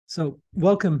So,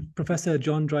 welcome, Professor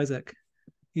John Dryzek.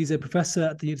 He's a professor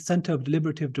at the Centre of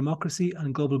Deliberative Democracy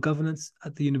and Global Governance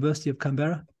at the University of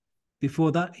Canberra.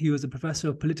 Before that, he was a professor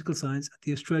of political science at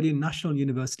the Australian National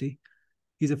University.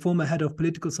 He's a former head of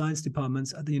political science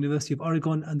departments at the University of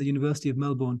Oregon and the University of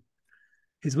Melbourne.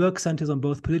 His work centers on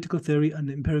both political theory and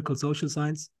empirical social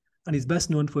science, and he's best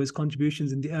known for his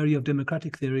contributions in the area of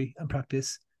democratic theory and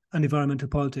practice and environmental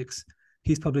politics.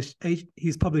 He's published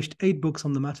eight books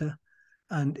on the matter,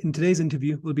 and in today's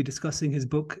interview, we'll be discussing his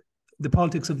book, The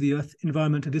Politics of the Earth,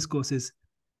 Environmental Discourses.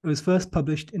 It was first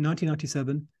published in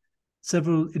 1997.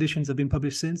 Several editions have been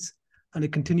published since, and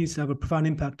it continues to have a profound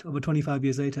impact over 25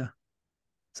 years later.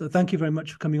 So thank you very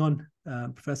much for coming on,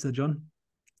 Professor John.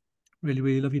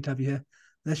 Really lovely to have you here.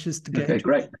 Let's just get into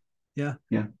great. it.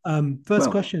 Yeah. First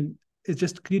question is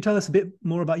just, can you tell us a bit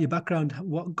more about your background?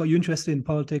 What got you interested in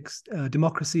politics,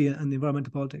 democracy, and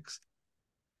environmental politics?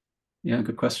 Yeah,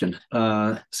 good question.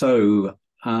 Well,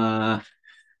 I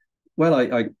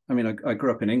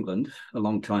grew up in England a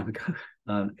long time ago.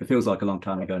 It feels like a long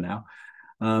time ago now.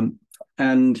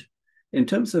 And in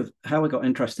terms of how I got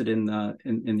interested in the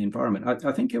environment,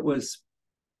 I think it was,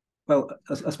 well,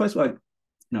 I suppose I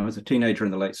was a teenager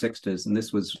in the late 60s, and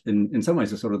this was in some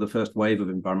ways a sort of the first wave of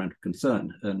environmental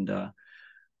concern. And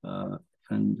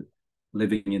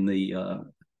living in the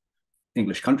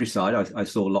English countryside, I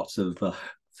saw lots of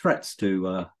threats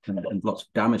to and lots of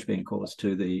damage being caused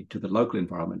to the local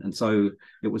environment. And so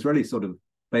it was really sort of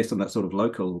based on that sort of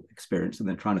local experience, and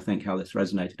then trying to think how this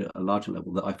resonated at a larger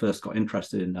level, that I first got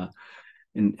interested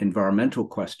in environmental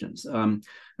questions. And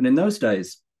in those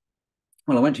days,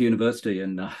 well, I went to university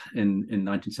in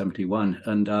 1971,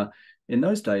 and in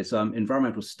those days,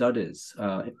 environmental studies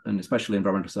and especially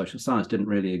environmental social science didn't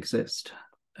really exist.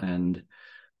 And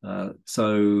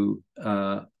so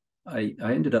I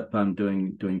ended up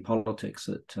doing politics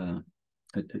at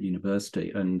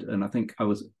university, and I think I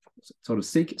was sort of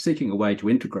seeking a way to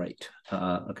integrate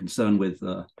a concern with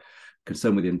the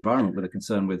environment with a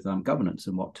concern with governance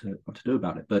and what to do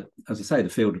about it. But as I say, the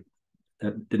field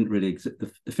didn't really exist.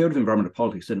 The field of environmental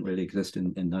politics didn't really exist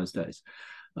in those days,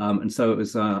 and so it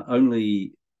was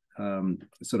only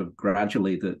sort of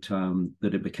gradually that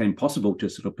it became possible to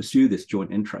sort of pursue this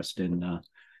joint interest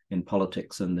in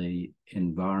politics and the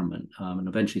environment, and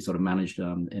eventually sort of managed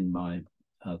in my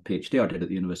PhD I did at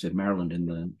the University of Maryland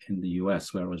in the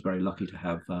US, where I was very lucky to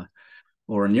have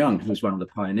Oren Young, who was one of the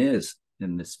pioneers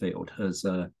in this field, as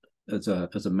a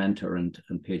mentor and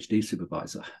PhD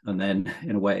supervisor. And then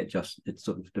in a way it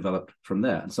sort of developed from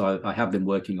there. And so I have been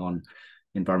working on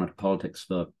environmental politics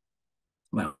for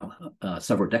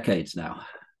several decades now.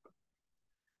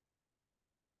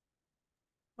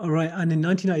 All right. And in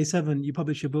 1997, you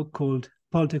published a book called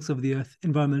Politics of the Earth,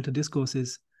 Environmental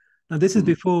Discourses. Now, this is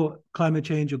before climate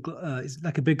change is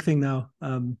like a big thing now.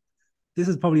 This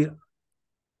is probably,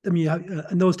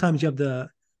 in those times you have the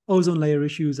ozone layer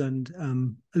issues and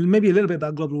maybe a little bit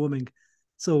about global warming.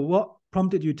 So what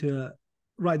prompted you to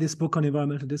write this book on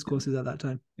environmental discourses at that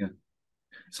time? Yeah.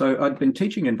 So I'd been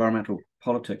teaching environmental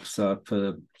politics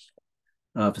for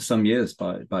some years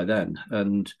by then.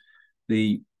 And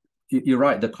you're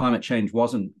right, that climate change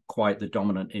wasn't quite the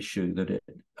dominant issue that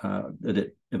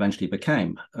it eventually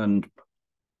became. And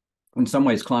in some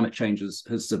ways, climate change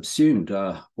has subsumed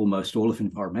almost all of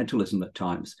environmentalism at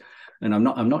times. And I'm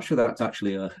not sure that's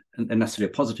actually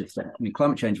necessarily a positive thing. I mean,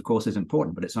 climate change, of course, is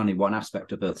important, but it's only one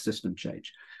aspect of Earth system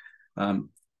change. So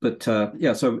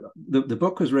the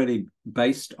book was really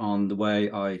based on the way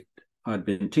I'd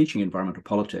been teaching environmental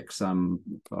politics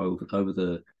over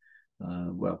the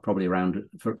probably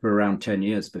for around 10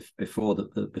 years before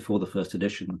the first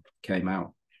edition came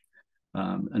out.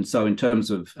 And so in terms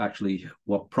of actually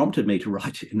what prompted me to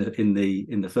write it in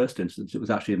the first instance, it was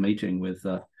actually a meeting with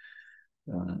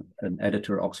an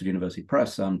editor at Oxford University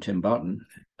Press, Tim Barton,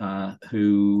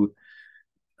 who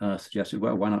suggested,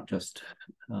 well, why not just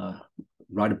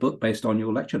write a book based on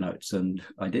your lecture notes? And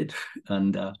I did.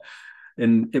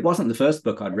 And it wasn't the first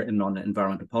book I'd written on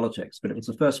environmental politics, but it was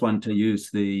the first one to use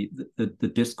the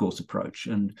discourse approach.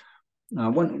 And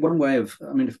one way of,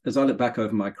 I mean, as I look back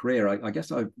over my career, I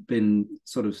guess I've been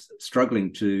sort of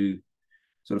struggling to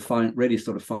sort of find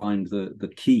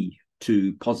the key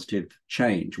to positive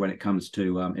change when it comes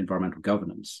to environmental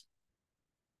governance.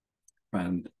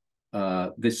 And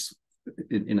this,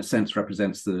 in a sense,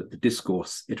 represents the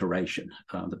discourse iteration.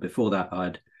 That before that,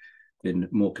 I'd been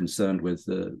more concerned with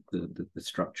the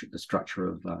structure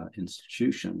of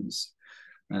institutions,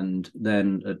 and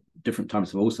then at different times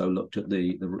I've also looked at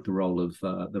the role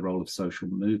of social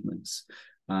movements.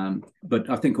 But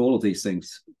I think all of these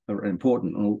things are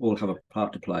important and all have a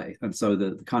part to play. And so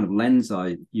the kind of lens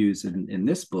I use in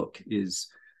this book is,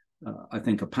 I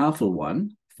think, a powerful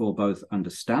one for both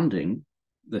understanding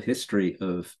the history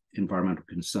of environmental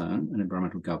concern and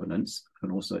environmental governance,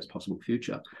 and also its possible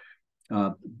future.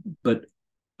 But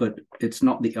it's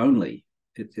not the only.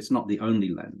 It's not the only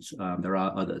lens. There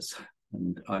are others,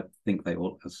 and I think they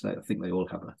all, as I say, I think they all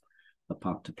have a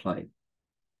part to play.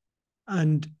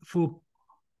 And for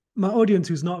my audience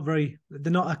who's not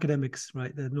they're not academics,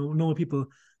 right? They're normal people.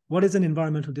 What is an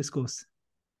environmental discourse?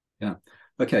 Yeah.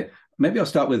 Okay. Maybe I'll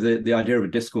start with the idea of a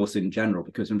discourse in general,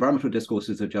 because environmental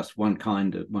discourses are just one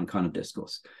kind of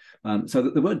discourse. So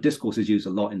the word discourse is used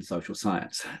a lot in social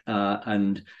science,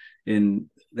 and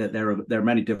there are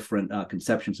many different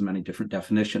conceptions and many different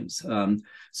definitions.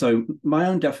 So my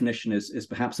own definition is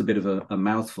perhaps a bit of a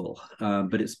mouthful,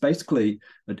 but it's basically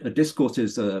a discourse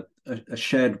is a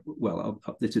shared, well,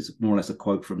 this is more or less a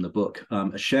quote from the book,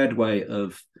 a shared way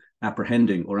of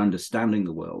apprehending or understanding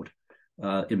the world,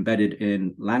 embedded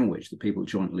in language that people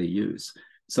jointly use.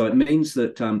 So it means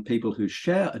that people who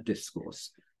share a discourse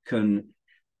can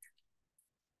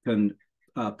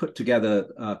put together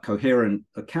coherent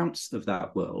accounts of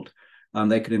that world.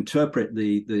 They can interpret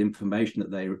the information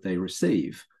that they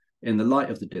receive in the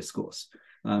light of the discourse.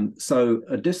 So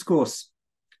a discourse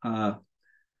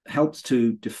helps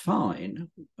to define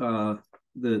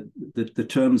the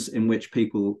terms in which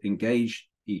people engage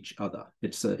each other.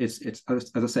 It's as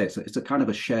I say, it's a kind of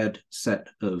a shared set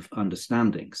of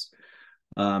understandings.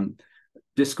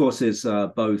 Discourses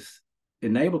both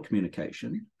enable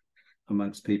communication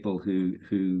amongst people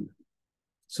who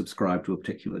subscribe to a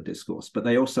particular discourse, but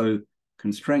they also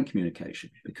constrain communication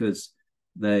because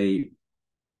they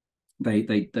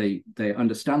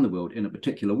understand the world in a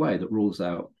particular way that rules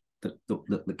out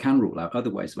that can rule out other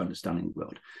ways of understanding the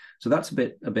world. So that's a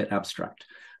bit abstract.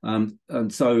 And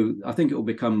so I think it will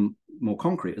become more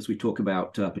concrete as we talk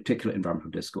about particular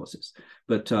environmental discourses.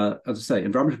 But as I say,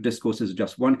 environmental discourses are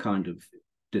just one kind of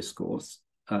discourse.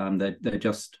 They're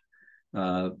just,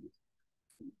 but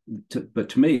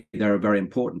to me, they're a very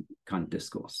important kind of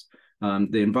discourse.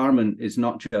 The environment is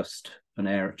not just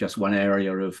one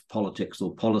area of politics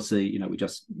or policy.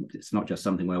 It's not just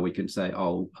something where we can say,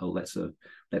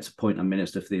 let's appoint a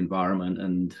minister for the environment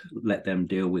and let them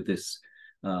deal with this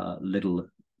little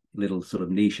sort of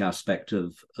niche aspect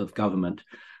of government.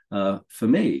 For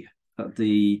me,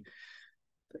 it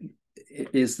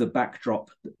is the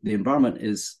backdrop. The environment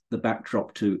is the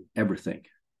backdrop to everything.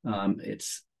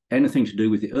 It's anything to do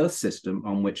with the Earth system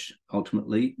on which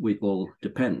ultimately we all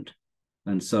depend.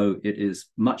 And so it is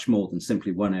much more than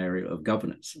simply one area of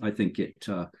governance. I think it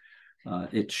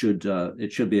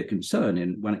should be a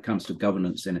concern when it comes to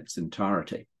governance in its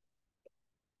entirety.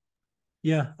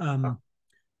 Yeah,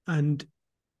 and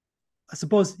I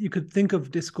suppose you could think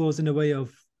of discourse in a way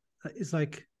of, it's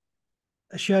like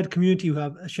a shared community who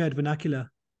have a shared vernacular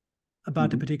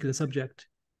about a particular subject.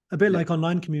 A bit like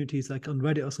online communities, like on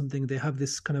Reddit or something, they have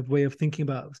this kind of way of thinking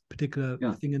about a particular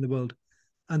thing in the world,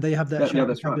 and they have that shared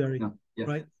vocabulary,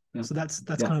 right? Yeah. So that's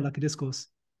kind of like a discourse.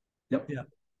 Yep.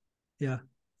 Yeah.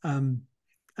 And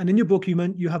in your book,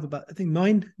 you have about, I think,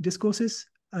 9 discourses,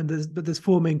 and there's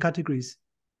 4 main categories.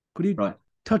 Could you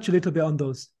touch a little bit on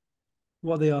those?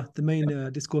 What they are, the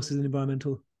main discourses in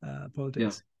environmental politics?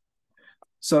 Yeah.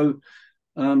 So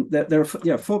there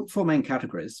are four main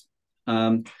categories.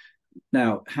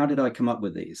 Now, how did I come up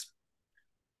with these?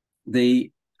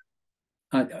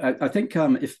 I think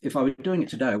if I were doing it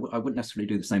today, I wouldn't necessarily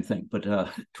do the same thing. But I'm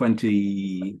trying to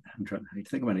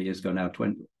think how many years ago now,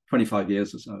 25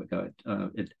 years or so ago,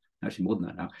 it actually more than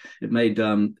that now. It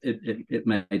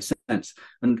made sense.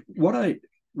 And what I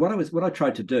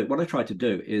tried to do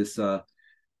is in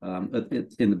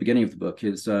the beginning of the book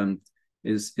is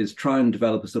try and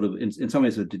develop a sort of in some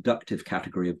ways a deductive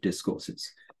category of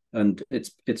discourses. And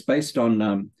it's based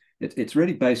on it's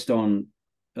really based on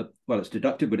it's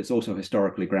deductive, but it's also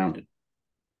historically grounded.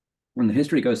 And the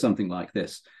history goes something like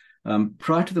this: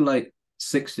 prior to the late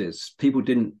 60s, people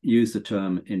didn't use the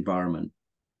term environment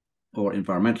or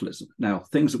environmentalism. Now,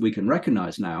 things that we can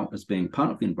recognize now as being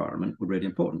part of the environment were really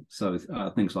important. So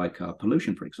things like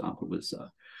pollution, for example, was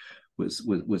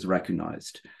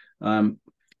recognized. But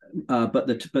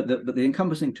the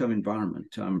encompassing term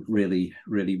environment really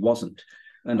wasn't.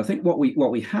 And I think what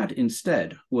we had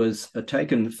instead was a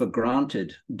taken for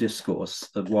granted discourse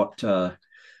of what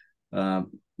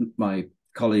my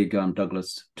colleague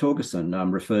Douglas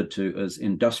Torgerson referred to as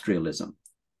industrialism,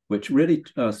 which really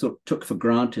sort of took for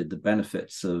granted the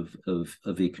benefits of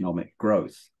economic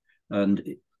growth. And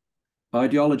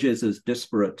ideologies as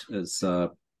disparate as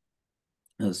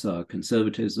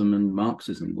conservatism and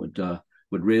Marxism would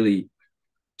really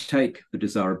take the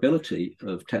desirability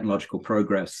of technological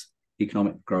progress,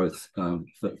 economic growth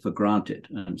for granted,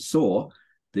 and saw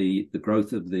the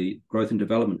growth and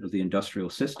development of the industrial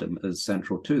system as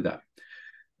central to that.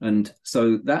 And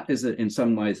so that is in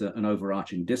some ways an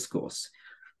overarching discourse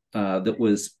that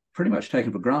was pretty much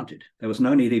taken for granted. There was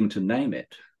no need even to name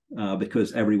it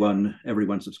because everyone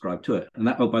subscribed to it. And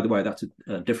that, oh, by the way, that's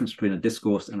a difference between a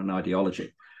discourse and an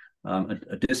ideology.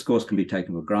 A discourse can be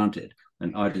taken for granted.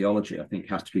 An ideology, I think,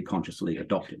 has to be consciously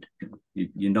adopted.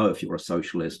 You know if you're a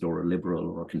socialist or a liberal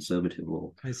or a conservative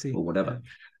or whatever.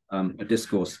 Yeah. A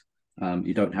discourse,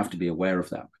 you don't have to be aware of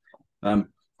that.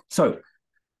 So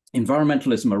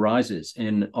environmentalism arises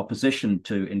in opposition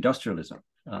to industrialism,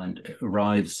 and it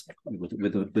arrives with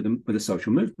a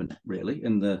social movement, really,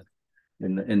 in the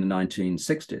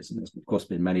 1960s. And there's, of course,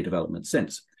 been many developments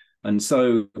since. And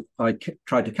so I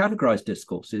tried to categorize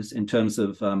discourses in terms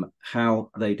of how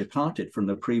they departed from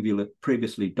the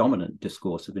previously dominant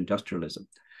discourse of industrialism.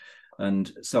 And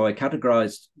so I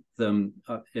categorized them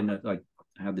I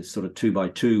have this sort of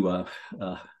 2x2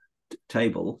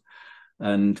 table,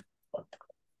 and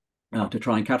to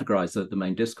try and categorize the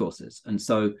main discourses. And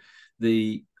so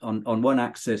on one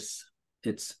axis,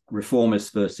 it's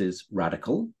reformist versus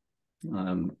radical.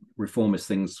 Reformist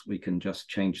things, we can just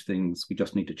change things. We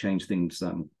just need to change things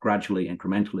gradually,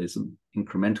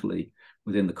 incrementally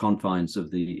within the confines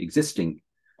of the existing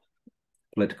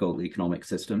political economic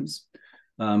systems.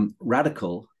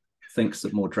 Radical thinks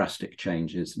that more drastic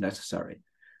change is necessary.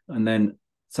 And then,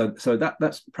 so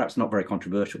that's perhaps not very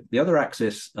controversial. The other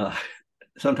axis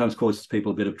sometimes causes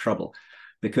people a bit of trouble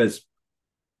because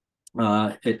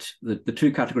the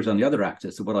two categories on the other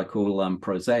axis are what I call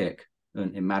prosaic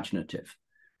and imaginative.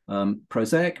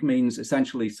 Prosaic means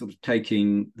essentially sort of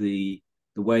taking the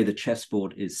way the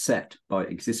chessboard is set by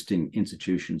existing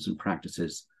institutions and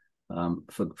practices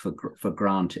for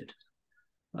granted.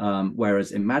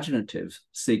 Whereas imaginative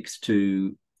seeks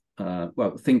to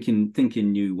think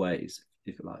in new ways,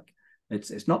 if you like.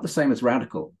 It's not the same as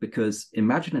radical, because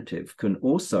imaginative can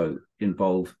also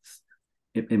involve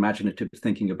imaginative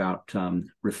thinking about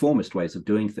reformist ways of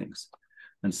doing things.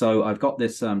 And so I've got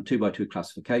this 2x2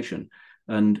 classification,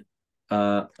 and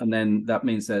then that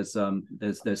means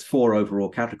there's four overall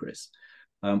categories.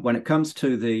 When it comes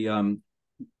to the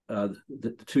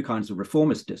two kinds of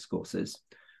reformist discourses,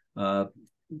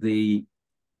 the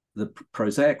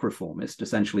prosaic reformist,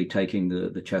 essentially taking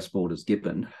the chessboard as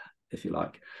given, if you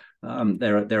like.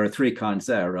 There are three kinds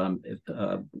there.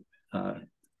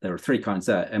 There are three kinds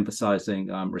there,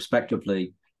 emphasizing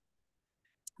respectively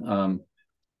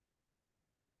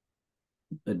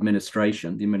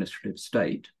administration, the administrative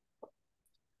state,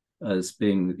 as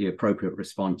being the appropriate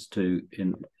response to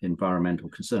environmental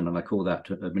concern, and I call that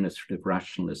administrative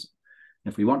rationalism.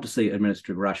 If we want to see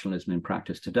administrative rationalism in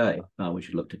practice today, we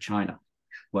should look to China,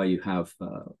 where you have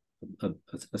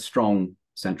a strong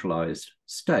centralized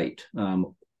state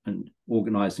and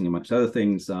organizing, amongst other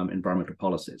things, environmental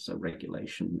policies, so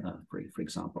regulation, for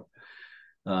example.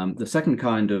 The second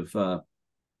kind of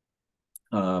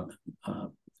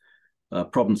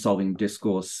problem-solving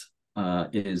discourse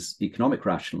is economic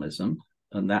rationalism,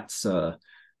 and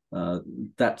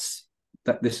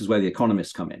this is where the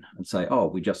economists come in and say, oh,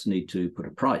 we just need to put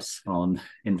a price on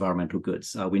environmental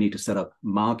goods. We need to set up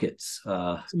markets.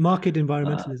 Market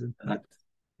environmentalism.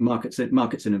 Markets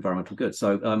in environmental goods.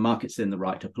 So markets in the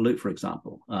right to pollute, for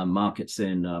example. Markets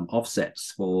in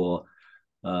offsets for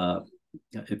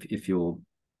if you're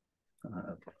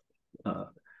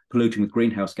polluting with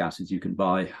greenhouse gases, you can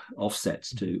buy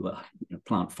offsets to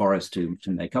plant forests to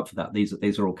make up for that.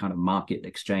 These are all kind of market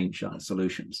exchange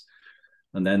solutions.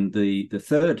 And then the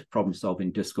third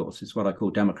problem-solving discourse is what I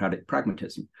call democratic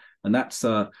pragmatism, and that's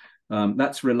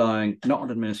relying not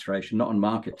on administration, not on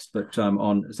markets, but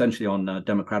essentially on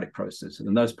democratic processes.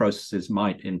 And those processes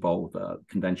might involve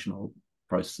conventional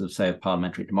processes, say, of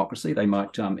parliamentary democracy. They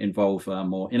might involve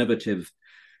more innovative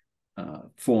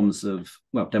forms of,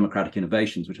 democratic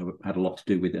innovations, which I've had a lot to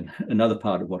do with in another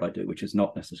part of what I do, which is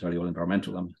not necessarily all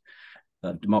environmental.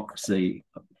 Democracy.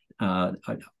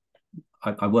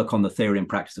 I work on the theory and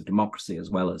practice of democracy as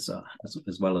well as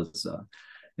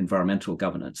environmental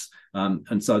governance,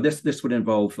 and so this would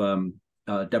involve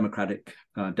democratic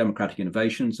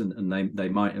innovations, and they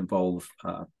might involve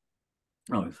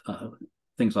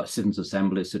things like citizens'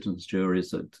 assemblies, citizens' juries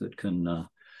that can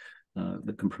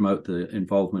promote the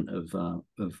involvement of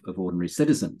ordinary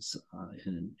citizens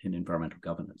in environmental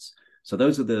governance. So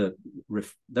those are the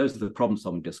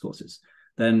problem-solving discourses.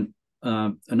 Then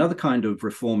another kind of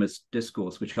reformist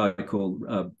discourse, which I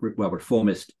call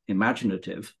reformist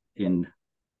imaginative in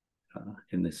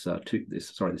this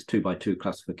 2x2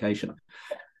 classification.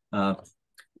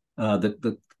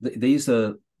 These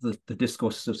are the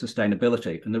discourses of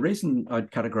sustainability, and the reason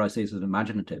I'd categorize these as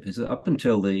imaginative is that up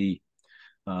until the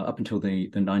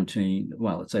mid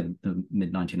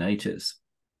 1980s,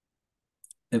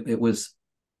 it was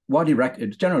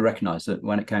it's generally recognized that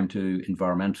when it came to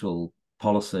environmental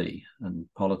policy and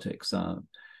politics,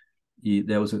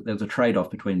 there was a trade-off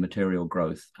between material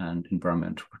growth and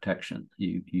environmental protection.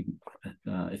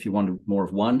 If you wanted more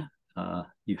of one,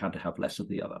 you had to have less of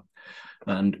the other.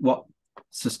 And what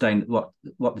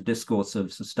the discourse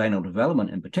of sustainable development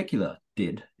in particular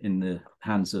did in the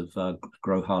hands of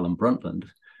Gro Harlem Brundtland,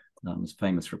 his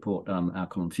famous report, Our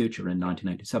Common Future in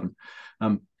 1987,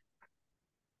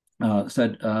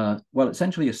 said, well,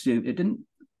 essentially assumed, it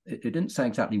didn't say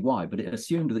exactly why, but it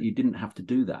assumed that you didn't have to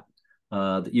do that,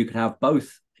 that you could have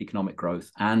both economic growth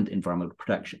and environmental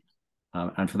protection.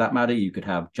 And for that matter, you could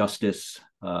have justice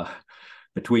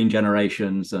between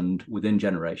generations and within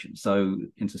generations. So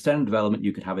in sustainable development,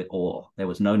 you could have it all. There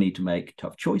was no need to make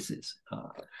tough choices.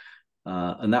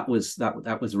 And that was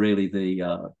really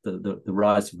the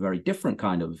rise of a very different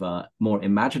kind of more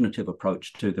imaginative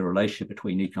approach to the relationship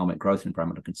between economic growth and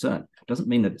environmental concern. It doesn't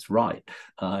mean that it's right.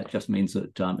 It just means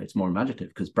that it's more imaginative,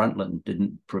 because Brundtland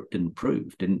didn't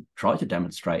try to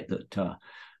demonstrate that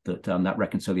that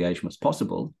reconciliation was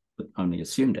possible, but only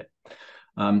assumed it.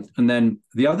 And then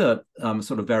the other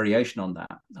sort of variation on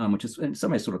that, which is in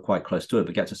some ways sort of quite close to it,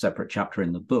 but gets a separate chapter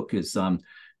in the book, is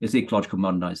ecological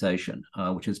modernization,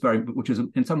 which is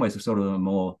in some ways a sort of a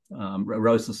more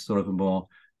arose as sort of a more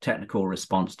technical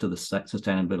response to the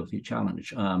sustainability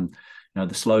challenge.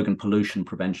 The slogan "pollution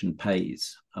prevention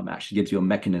pays" actually gives you a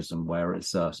mechanism, whereas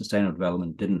sustainable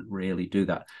development didn't really do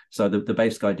that. So the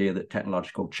basic idea that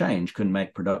technological change can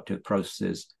make productive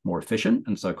processes more efficient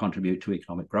and so contribute to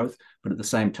economic growth, but at the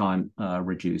same time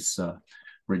reduce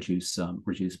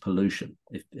pollution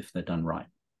if they're done right.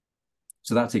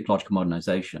 So that's ecological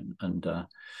modernization, and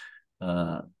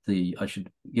I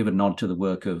should give a nod to the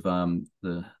work of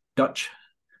the Dutch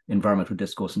environmental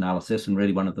discourse analysis, and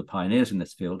really one of the pioneers in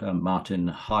this field, Martin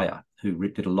Heyer, who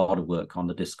did a lot of work on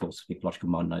the discourse of ecological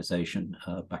modernization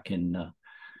back in the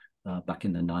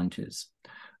 90s.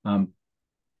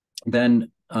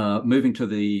 Then moving to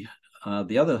the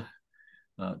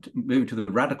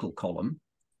radical column,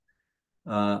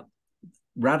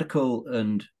 radical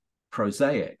and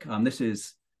prosaic.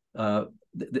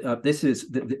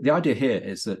 The idea here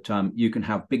is that you can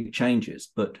have big changes,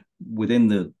 but within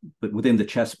the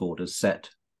chessboard as set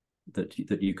that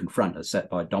you confront as set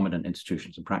by dominant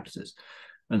institutions and practices.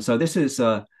 And so this is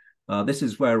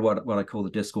where what I call the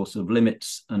discourse of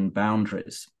limits and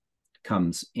boundaries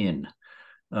comes in.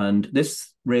 And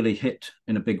this really hit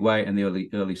in a big way in the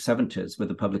early 70s with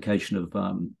the publication of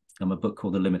a book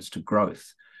called The Limits to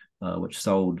Growth, which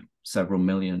sold several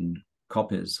million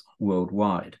copies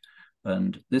worldwide.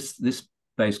 And this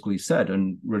basically said,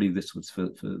 and really this was for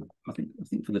I think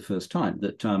for the first time,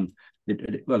 that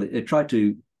it tried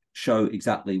to show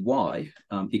exactly why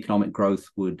economic growth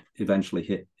would eventually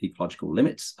hit ecological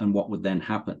limits and what would then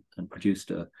happen, and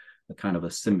produced a kind of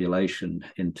a simulation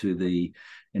into the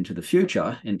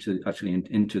future, into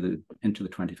the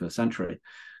 21st century,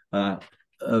 of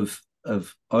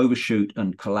overshoot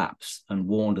and collapse, and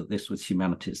warned that this was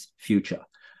humanity's future.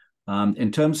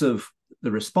 In terms of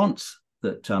the response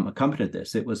that accompanied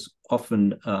this, it was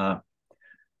often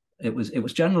it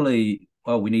was generally,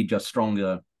 well, we need just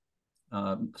stronger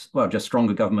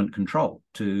government control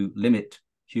to limit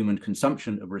human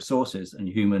consumption of resources and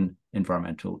human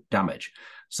environmental damage.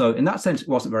 So in that sense, it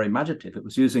wasn't very imaginative. It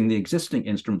was using the existing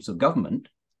instruments of government,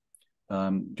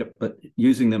 but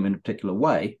using them in a particular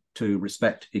way to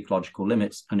respect ecological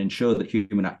limits and ensure that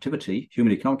human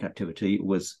economic activity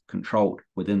was controlled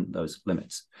within those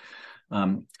limits.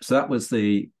 So that was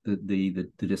the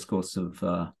discourse of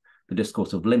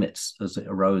limits as it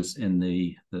arose in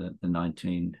the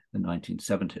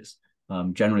 1970s,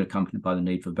 generally accompanied by the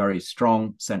need for very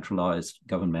strong centralized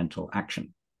governmental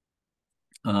action.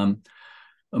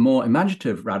 A more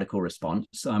imaginative radical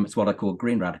response, it's what I call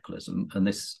green radicalism, and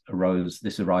this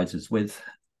arises with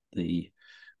the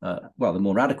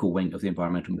more radical wing of the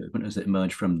environmental movement as it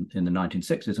emerged in the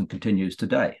 1960s and continues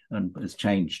today, and has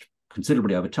changed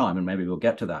considerably over time, and maybe we'll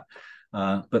get to that.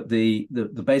 But the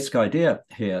basic idea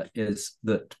here is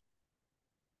that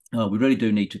we really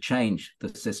do need to change the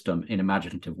system in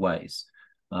imaginative ways,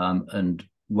 and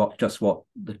what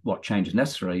change is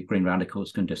necessary. Green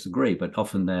radicals can disagree, but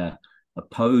often they're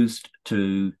opposed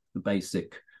to the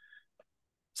basic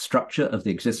structure of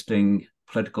the existing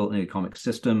political and economic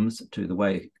systems, to the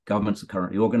way governments are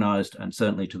currently organized, and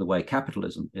certainly to the way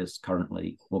capitalism is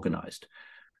currently organized.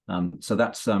 So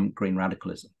that's green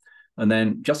radicalism. And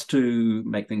then, just to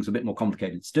make things a bit more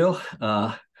complicated still,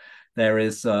 there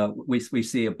is we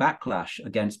see a backlash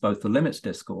against both the limits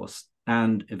discourse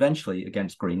and eventually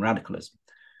against green radicalism.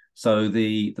 So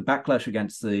the backlash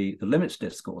against the limits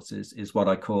discourse is what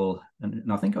I call, and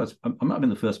I think I might have been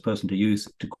the first person to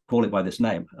call it by this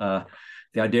name,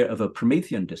 the idea of a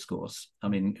Promethean discourse. I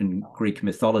mean, in Greek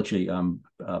mythology,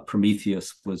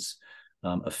 Prometheus was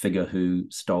a figure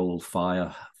who stole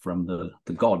fire from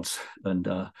the gods and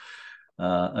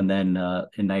then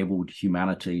enabled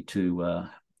humanity to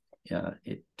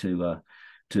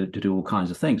do all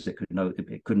kinds of things it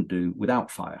couldn't do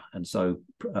without fire. And so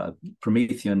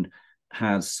Promethean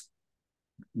has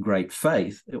great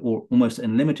faith, or almost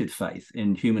unlimited faith,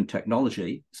 in human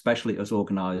technology, especially as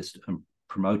organized and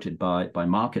promoted by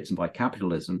markets and by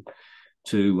capitalism,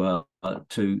 to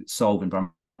solve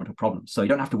environmental problems. So you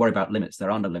don't have to worry about limits. There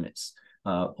are no limits.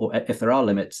 Or if there are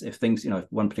limits, if things, if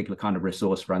one particular kind of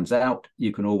resource runs out,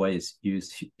 you can always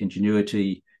use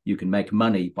ingenuity. You can make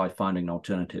money by finding an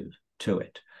alternative to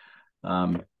it.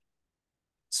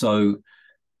 So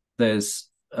there's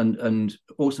and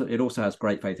also it also has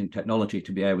great faith in technology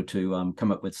to be able to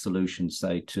come up with solutions,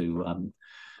 say to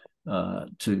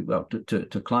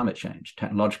climate change,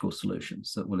 technological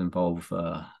solutions that will involve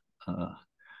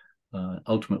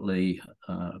ultimately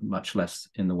much less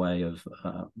in the way of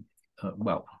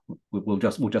we'll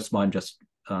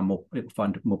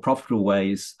find more profitable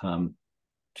ways to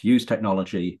use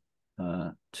technology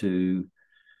to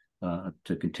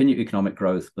continue economic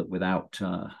growth, but without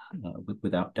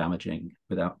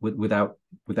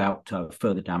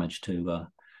further damage to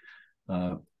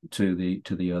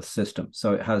the Earth system.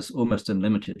 So it has almost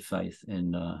unlimited faith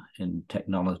in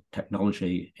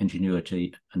technology,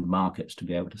 ingenuity, and markets to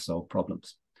be able to solve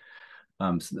problems.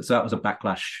 So that was a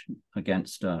backlash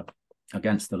against the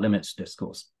limits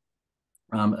discourse,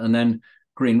 and then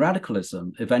green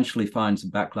radicalism eventually finds a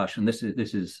backlash, and this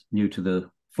is new to the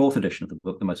fourth edition of the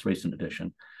book, the most recent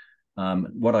edition,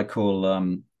 what I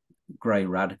call grey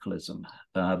radicalism.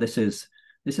 This is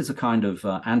a kind of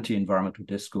anti-environmental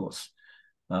discourse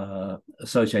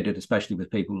associated especially with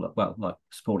people like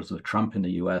supporters of Trump in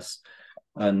the US,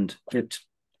 and it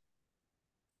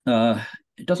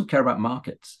doesn't care about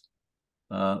markets.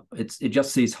 It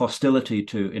just sees hostility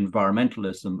to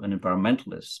environmentalism and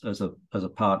environmentalists as a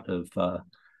part of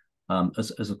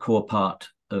as a core part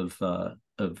of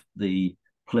the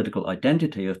political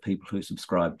identity of people who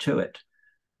subscribe to it.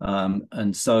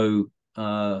 And so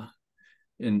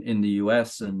in the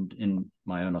US and in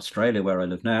my own Australia, where I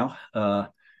live now,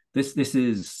 this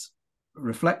is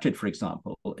reflected, for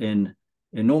example, in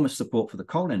enormous support for the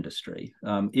coal industry,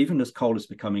 even as coal is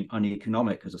becoming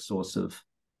uneconomic as a source of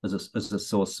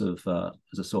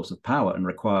power and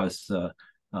requires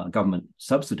government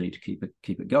subsidy to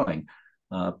keep it going.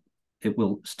 It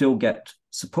will still get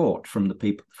support from the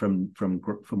people from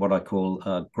what I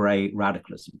call grey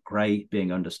radicalism. Grey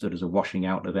being understood as a washing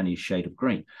out of any shade of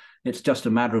green. It's just a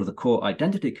matter of the core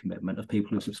identity commitment of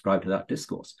people who subscribe to that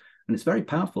discourse, and it's very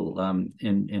powerful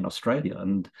in Australia.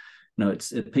 And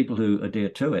it's people who adhere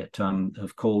to it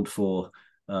have called for.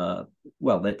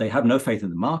 They have no faith in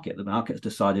the market. The market has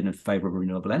decided in favor of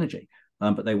renewable energy,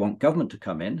 but they want government to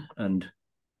come in and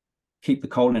keep the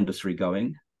coal industry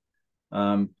going,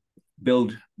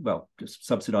 just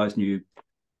subsidize new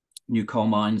coal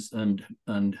mines and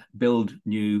build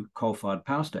new coal-fired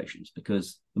power stations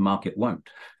because the market won't.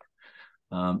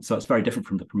 So it's very different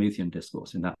from the Promethean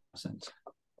discourse in that sense.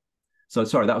 So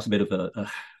sorry, that was a bit of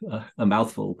a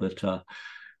mouthful, but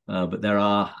there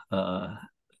are.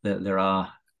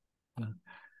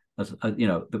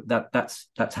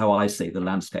 That's how I see the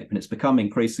landscape, and it's become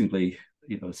increasingly,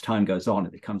 as time goes on,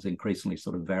 it becomes increasingly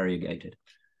sort of variegated.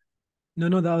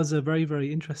 No, that was a very,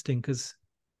 very interesting, because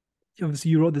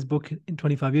obviously you wrote this book in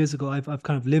 25 years ago. I've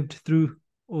kind of lived through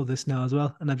all this now as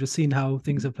well, and I've just seen how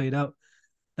things have played out.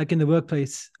 Like in the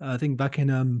workplace, I think back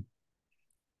in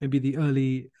maybe the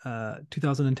early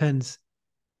 2010s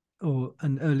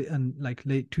and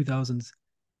late 2000s,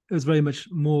 it was very much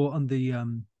more on the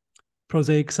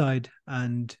prosaic side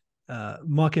and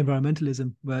market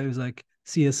environmentalism, where it was like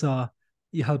CSR,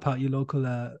 you help out your local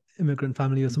immigrant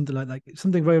family or something like that,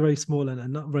 something very, very small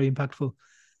and not very impactful.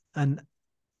 And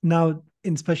now,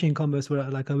 especially in commerce, where I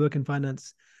work in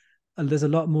finance, there's a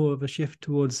lot more of a shift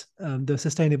towards the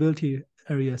sustainability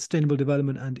area, sustainable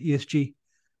development and ESG.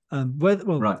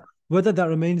 Whether that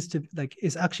remains to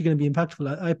is actually going to be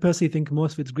impactful. I personally think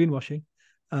most of it's greenwashing.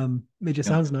 It just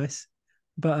sounds nice.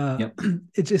 But Yep.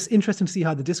 it's just interesting to see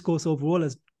how the discourse overall,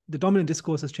 as the dominant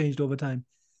discourse, has changed over time,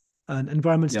 and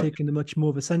environment's Yep. taken a much more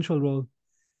of a central role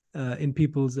in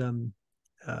people's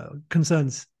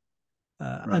concerns,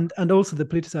 Right. and also the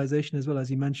politicization as well,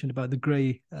 as you mentioned about the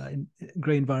grey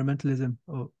environmentalism,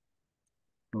 or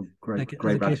Oh, great, like as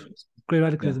great a case, radicals. grey Yeah.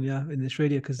 radicalism, yeah, in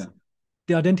Australia, because Yeah.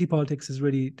 the identity politics has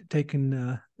really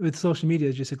taken with social media,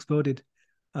 has just exploded.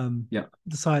 Yeah.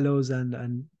 The silos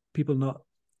and people not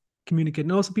communicating,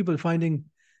 and also people finding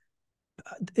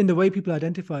in the way people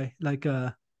identify, like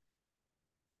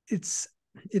it's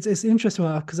it's interesting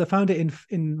because I found it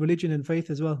in religion and faith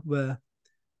as well, where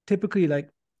typically, like,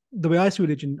 the way I see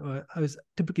religion, or I was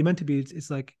typically meant to be, it's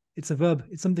like it's a verb,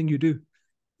 it's something you do,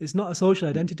 it's not a social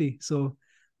identity. So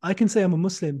I can say I'm a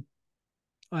Muslim,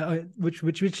 which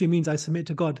literally means I submit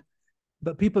to God,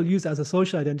 but people use it as a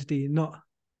social identity, not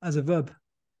as a verb,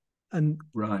 and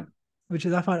Right. which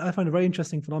is I find a very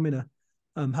interesting phenomena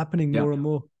happening Yeah. more and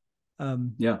more.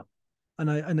 Um, Yeah. and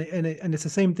it's the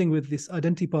same thing with this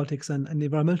identity politics and the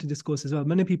environmental discourse as well.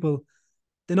 Many people,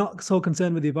 they're not so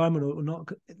concerned with the environment, or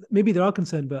not. Maybe they are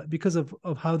concerned, but because of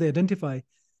how they identify,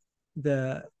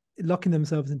 they're locking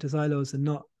themselves into silos and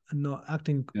not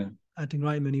Yeah. acting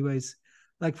right in many ways.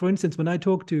 Like, for instance, when I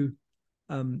talk to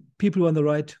people who are on the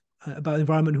right about the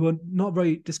environment, who are not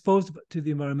very disposed to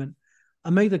the environment,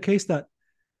 I make the case that,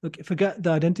 look, forget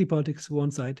the identity politics to one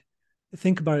side.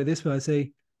 Think about it this way. I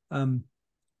say, um,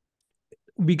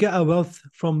 we get our wealth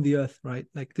from the earth, right?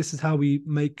 Like, this is how we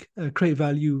create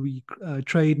value, we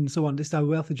trade and so on. This is how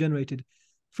wealth is generated.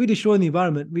 If we destroy the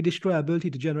environment, we destroy our ability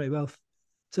to generate wealth.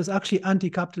 So it's actually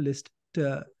anti-capitalist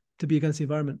to be against the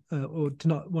environment, or to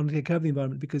not want to take care of the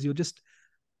environment, because you're just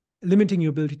limiting your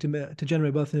ability to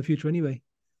generate wealth in the future anyway,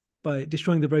 by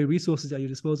destroying the very resources at your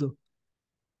disposal.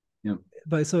 Yeah.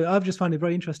 But so I've just found it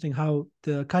very interesting how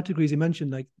the categories you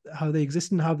mentioned, like how they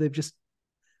exist and how they've just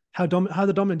how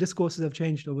the dominant discourses have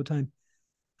changed over time.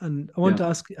 And I want Yeah. to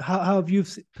ask, how have you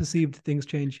perceived things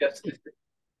change? Yes.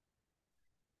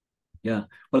 Yeah.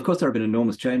 Well, of course, there have been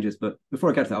enormous changes, but before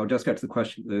I get to that, I'll just get to the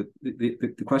question.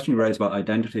 The question you raised about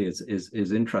identity is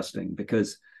interesting,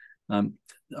 because I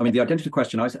mean, the identity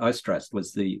question I stressed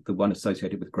was the one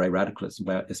associated with grey radicalism,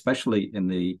 where especially in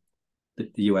the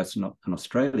US and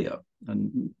Australia,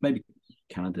 and maybe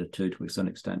Canada too, to a certain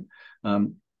extent,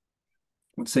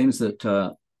 it seems that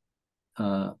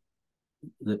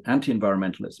that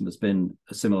anti-environmentalism has been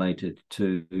assimilated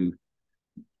to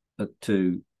a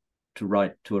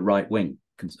right wing,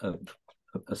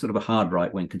 a sort of a hard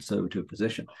right wing conservative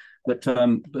position. But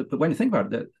when you think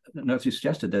about it, as you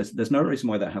suggested, there's no reason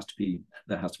why that has to be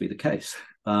the case,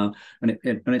 and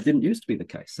it didn't used to be the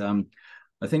case. I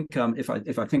think if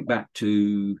I think back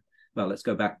to, well, let's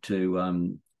go back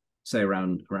to say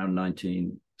around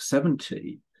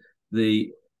 1970,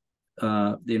 the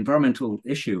environmental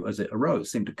issue as it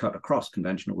arose seemed to cut across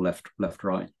conventional left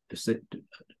right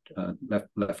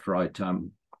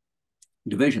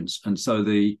divisions, and so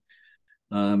in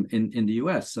the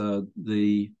US,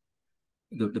 the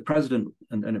president,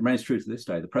 and it remains true to this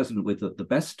day, the president with the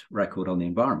best record on the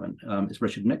environment is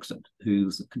Richard Nixon,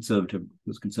 who's a conservative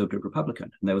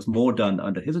Republican, and there was more done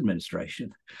under his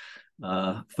administration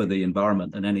for the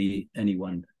environment than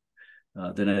anyone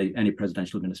than any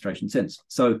presidential administration since.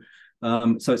 So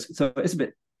it's a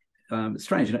bit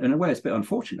strange, and in a way, it's a bit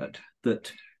unfortunate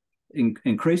that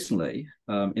increasingly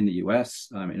in the US,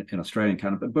 in Australia and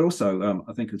Canada, but also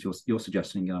I think, as you're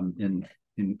suggesting,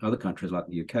 in other countries like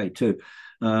the UK too,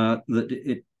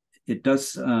 that it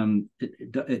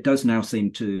does now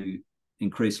seem to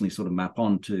increasingly sort of map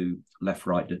onto left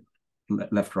right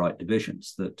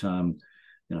divisions, that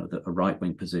that a right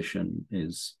wing position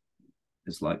is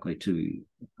likely to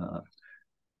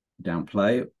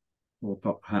downplay or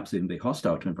perhaps even be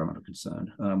hostile to environmental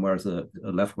concern, whereas a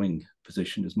left-wing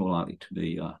position is more likely to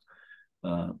be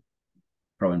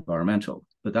pro-environmental.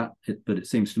 But it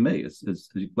seems to me, as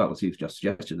well as you've just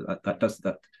suggested,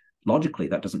 that logically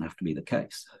that doesn't have to be the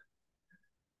case,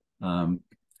 and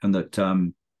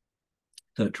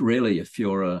that really, if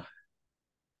you're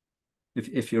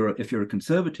a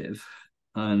conservative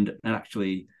and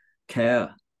actually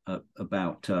care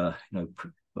about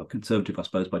well, conservative, I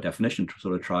suppose, by definition,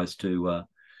 sort of tries to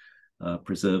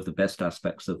preserve the best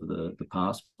aspects of the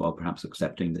past, while perhaps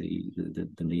accepting the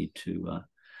need to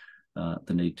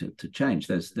change.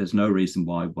 There's no reason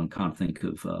why one can't think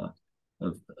of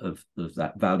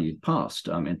that valued past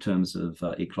in terms of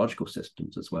ecological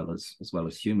systems as well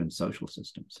as human social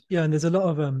systems. Yeah, and there's a lot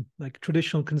of like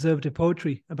traditional conservative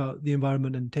poetry about the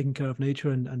environment and taking care of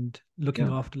nature and looking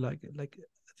after, like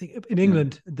I think in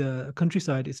England, the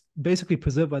countryside is basically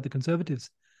preserved by the Conservatives.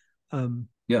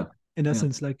 Yeah. In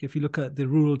essence, like if you look at the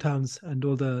rural towns and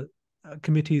all the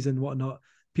committees and whatnot,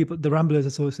 people, the Ramblers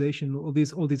Association, all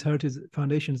these heritage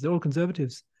foundations, they're all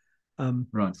conservatives.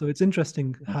 Right. So it's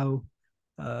interesting how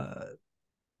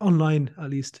online, at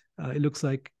least, it looks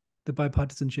like the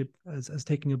bipartisanship as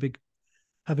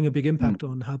having a big impact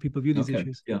on how people view these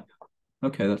issues. Yeah.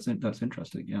 Okay, that's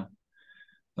interesting. Yeah.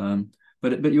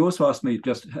 But you also asked me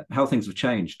just how things have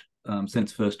changed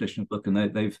since first edition of the book, and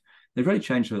they've really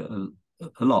changed a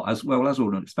lot, as well as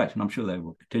one would expect, and I'm sure they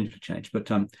will continue to change.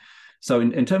 But so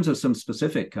in terms of some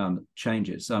specific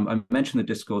changes, I mentioned the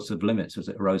discourse of limits as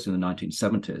it arose in the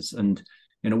 1970s, and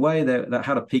in a way that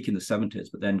had a peak in the 70s,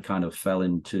 but then kind of fell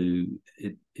into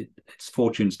its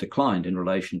fortunes declined in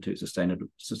relation to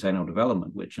sustainable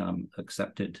development, which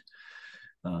accepted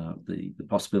the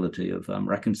possibility of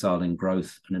reconciling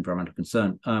growth and environmental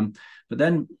concern. But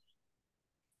then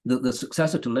the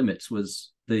successor to limits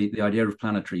was the idea of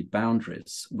planetary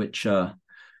boundaries, which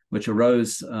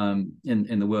arose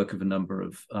in the work of a number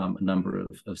of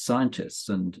scientists,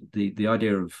 and the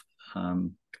idea of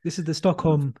this is the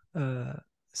Stockholm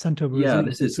Center of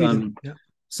Resilience. This is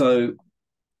so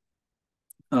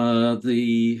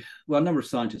a number of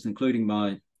scientists, including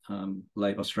my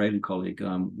late Australian colleague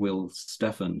Will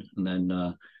Stephan, and then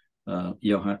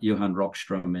Johan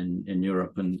Rockström in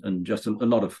Europe, and just a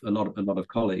lot of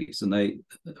colleagues, and they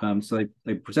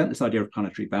present this idea of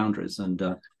planetary boundaries, and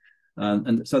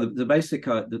so the basic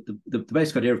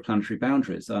idea of planetary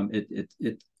boundaries,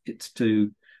 it's to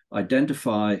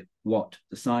identify what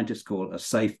the scientists call a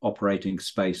safe operating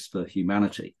space for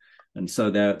humanity. And so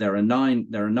there are nine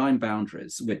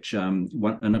boundaries, which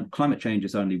and climate change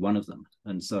is only one of them.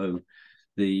 And so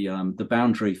the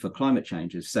boundary for climate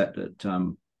change is set at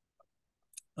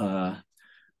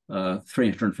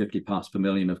 350 parts per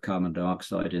million of carbon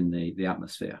dioxide in the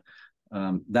atmosphere.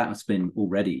 That has been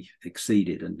already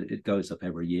exceeded, and it goes up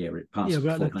every year. It passes. Yeah, we're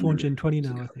at like 420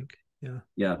 now, I think.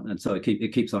 Yeah, and so it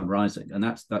keeps on rising, and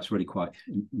that's really quite,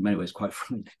 in many ways, quite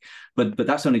frightening. But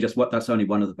that's only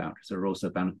one of the boundaries. There are also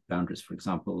boundaries, for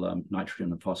example,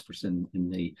 nitrogen and phosphorus in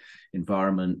the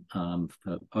environment.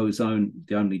 For ozone,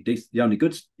 the only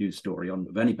good news story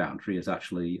of any boundary is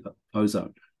actually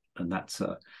ozone, and that's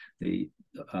the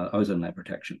ozone layer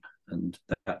protection, and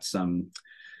that's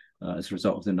as a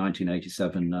result of the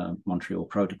 1987 Montreal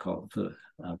Protocol for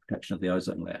protection of the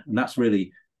ozone layer, and that's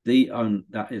really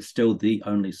that is still the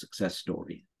only success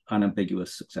story,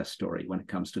 unambiguous success story, when it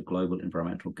comes to global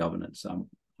environmental governance on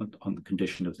the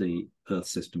condition of the Earth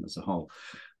system as a whole.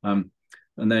 But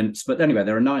anyway,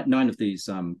 there are nine of these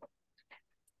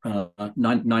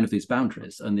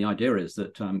boundaries, and the idea is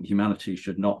that humanity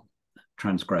should not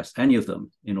transgress any of them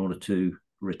in order to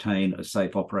retain a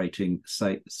safe operating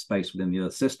space within the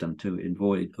Earth system, to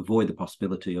avoid the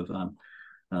possibility of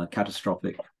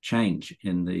catastrophic change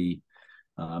in the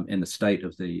state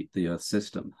of the Earth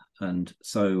system. And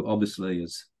so obviously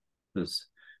as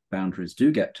boundaries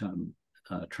do get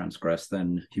transgressed,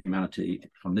 then humanity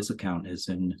on this account is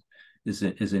in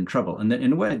trouble. And then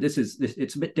in a way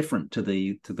it's a bit different to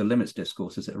the limits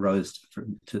discourse as it arose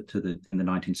in the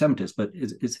 1970s, but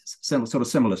it's sort of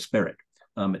similar spirit.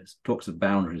 It talks of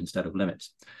boundaries instead of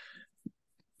limits.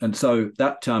 And so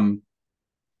that so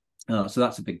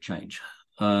that's a big change.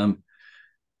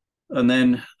 And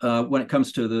then when it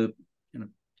comes to the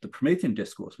Promethean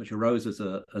discourse, which arose as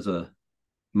a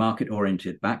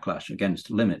market-oriented backlash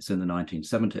against limits in the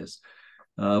 1970s,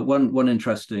 one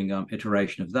interesting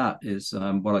iteration of that is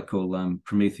what I call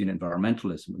Promethean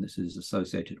environmentalism, and this is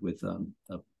associated with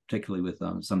particularly with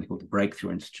something called the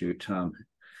Breakthrough Institute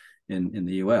in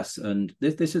the US. And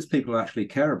this is people who actually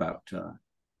care about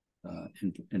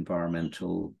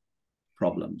environmental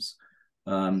problems,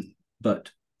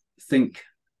 but think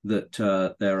that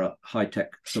there are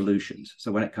high-tech solutions.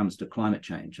 So when it comes to climate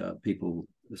change, people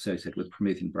associated with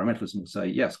Promethean environmentalism will say,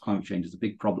 yes, climate change is a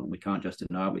big problem. We can't just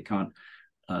deny it. We can't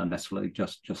necessarily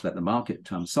just let the market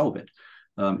solve it.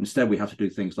 Instead, we have to do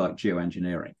things like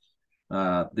geoengineering.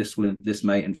 This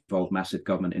may involve massive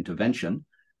government intervention.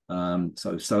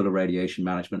 So solar radiation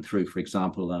management through, for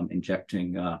example,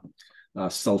 injecting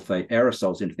sulfate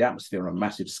aerosols into the atmosphere on a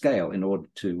massive scale in order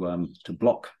to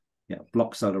block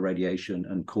solar radiation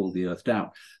and cool the Earth down.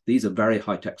 These are very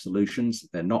high-tech solutions.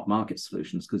 They're not market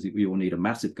solutions, because you will need a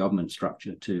massive government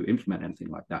structure to implement anything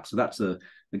like that. So that's a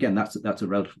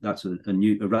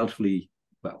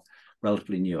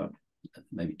relatively new,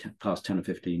 maybe past 10 or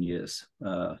 15 years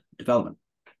development.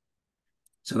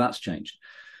 So that's changed.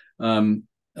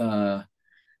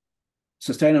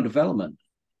 Sustainable development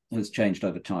has changed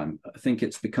over time. I think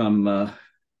it's become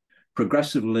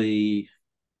progressively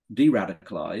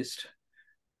de-radicalized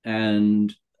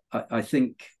and I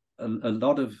think a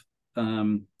lot of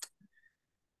a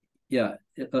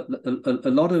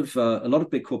lot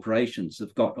of big corporations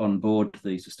have got on board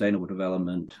the sustainable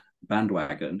development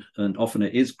bandwagon, and often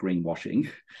it is greenwashing,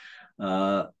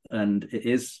 and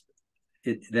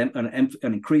and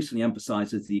increasingly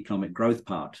emphasizes the economic growth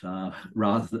part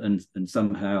rather than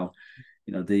somehow,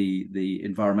 you know, the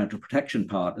environmental protection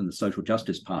part and the social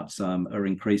justice parts are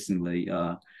increasingly,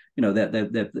 you know,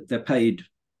 they're paid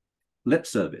lip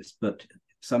service, but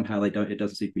somehow they don't. It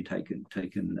doesn't seem to be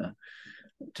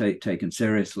taken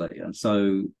seriously, and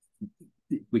so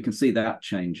we can see that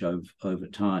change over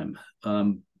time.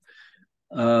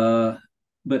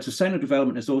 But sustainable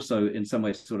development is also in some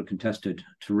ways sort of contested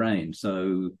terrain.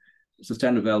 So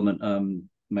sustainable development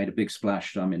made a big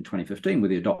splash in 2015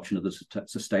 with the adoption of the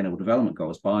Sustainable Development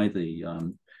Goals by the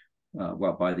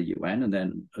by the UN, and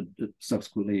then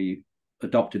subsequently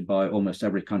adopted by almost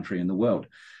every country in the world.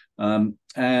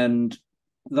 And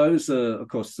those are, of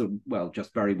course,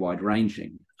 just very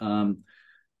wide-ranging, and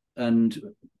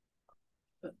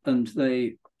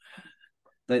they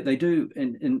do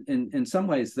in some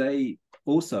ways. They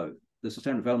also, the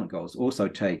Sustainable Development Goals also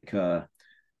take a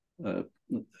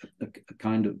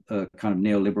kind of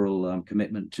neoliberal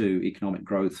commitment to economic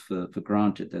growth for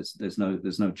granted. There's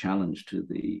no challenge to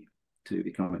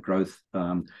economic growth.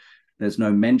 There's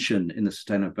no mention in the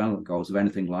Sustainable Development Goals of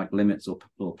anything like limits or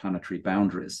planetary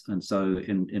boundaries. And so,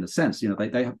 in a sense, you know,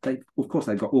 they of course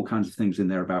they've got all kinds of things in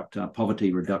there about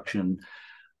poverty reduction,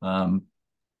 and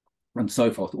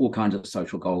so forth, all kinds of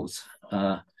social goals.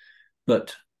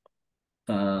 But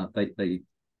they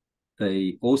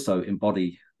also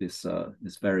embody this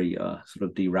very sort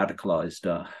of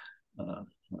de-radicalized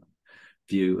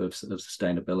view of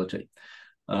sustainability.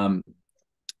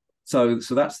 So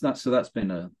that's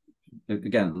been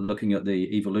again, looking at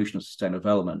the evolution of sustainable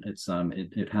development, it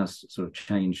has sort of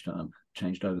changed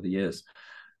over the years.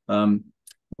 When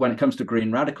it comes to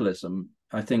green radicalism,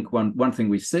 I think one thing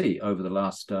we see over the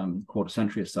last quarter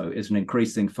century or so is an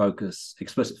increasing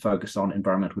explicit focus on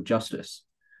environmental justice.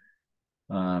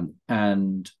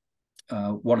 And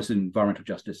what does environmental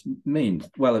justice mean?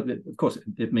 Well, of course,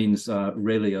 it means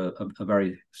really a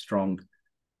very strong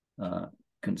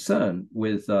concern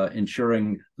with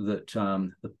ensuring that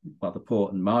the poor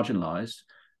and marginalized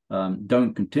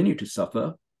don't continue to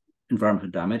suffer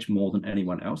environmental damage more than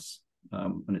anyone else.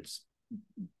 And it's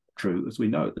true, as we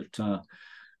know, that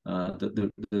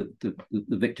the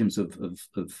victims of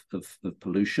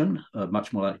pollution are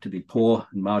much more likely to be poor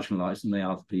and marginalized than they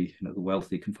are to be, you know, the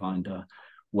wealthy can find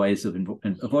ways of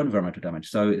avoid environmental damage.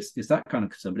 So it's that kind of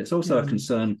concern, but it's also a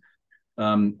concern.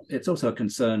 It's also a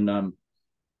concern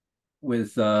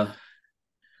with just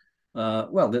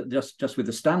with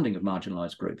the standing of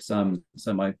marginalized groups. So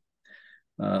my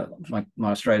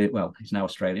Australian, well, he's now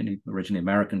Australian, originally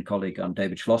American colleague,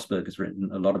 David Schlossberg, has written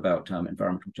a lot about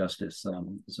environmental justice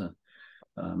as a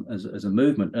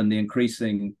movement, and the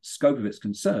increasing scope of its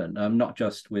concern, not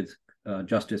just with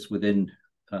justice within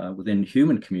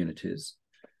human communities,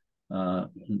 and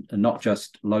not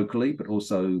just locally, but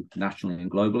also nationally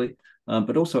and globally,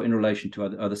 but also in relation to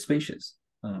other species.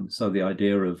 So the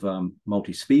idea of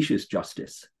multi-species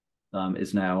justice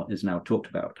is now talked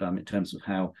about in terms of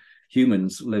how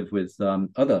humans live with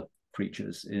other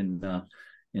creatures in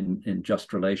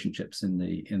just relationships in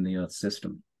the Earth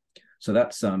system. So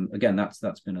that's again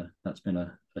that's been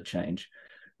a change.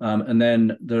 And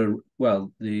then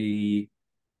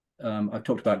I've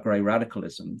talked about grey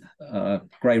radicalism.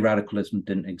 Grey radicalism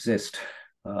didn't exist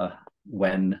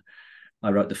when I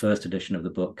wrote the first edition of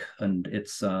the book, and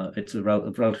it's a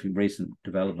relatively recent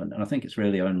development, and I think it's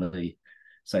really only,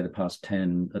 say, the past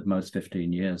 10, at most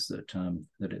 15 years that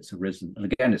it's arisen. And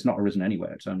again, it's not arisen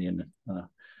anywhere. It's only in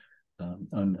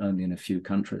a few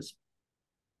countries.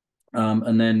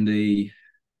 And then the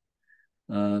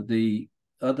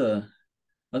other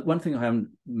one thing I haven't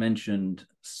mentioned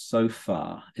so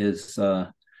far is,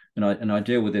 and I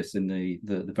deal with this in the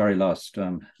very last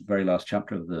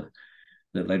chapter of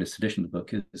the latest edition of the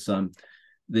book, is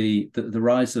the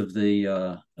rise of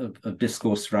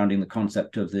discourse surrounding the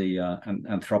concept of the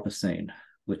Anthropocene,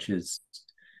 which is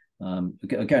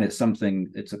again, it's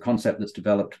a concept that's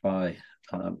developed by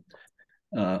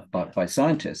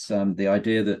scientists. The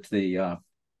idea that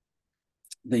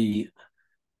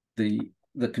the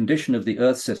condition of the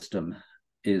Earth system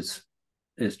is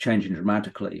changing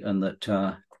dramatically, and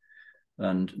that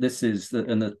this is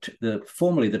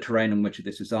formally the terrain in which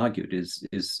this is argued is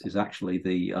actually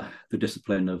the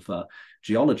discipline of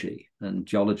geology. And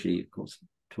geology, of course,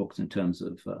 talks in terms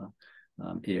of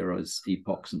eras,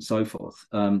 epochs, and so forth.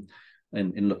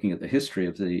 in looking at the history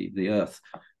of the Earth.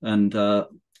 And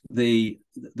the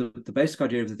basic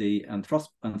idea of the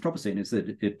Anthropocene is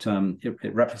that it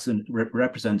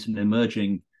represents an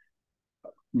emerging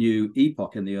new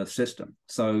epoch in the Earth system.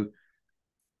 So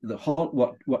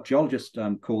what geologists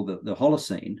call the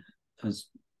Holocene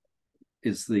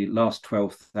is the last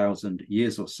 12,000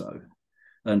 years or so.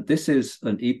 And this is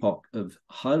an epoch of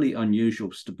highly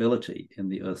unusual stability in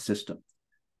the Earth system.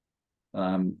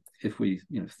 If we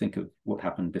think of what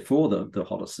happened before the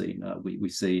Holocene, we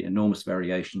see enormous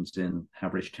variations in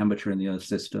average temperature in the Earth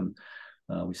system.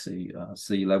 We see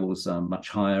sea levels much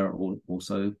higher, or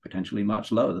also potentially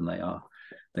much lower than they are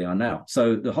now.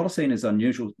 So the Holocene is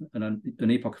unusual, an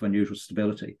epoch of unusual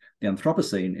stability. The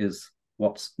Anthropocene is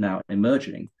what's now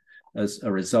emerging as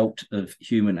a result of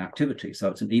human activity. So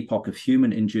it's an epoch of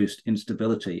human-induced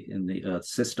instability in the Earth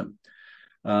system.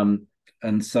 And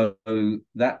so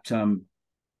that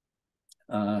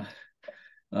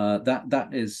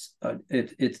is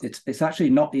it's actually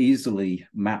not easily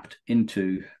mapped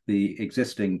into the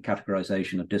existing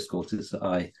categorization of discourses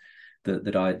that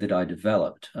I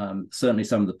developed. Certainly,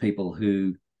 some of the people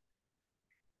who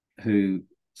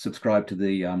subscribe to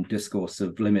the discourse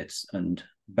of limits and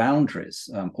boundaries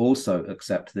also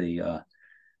accept the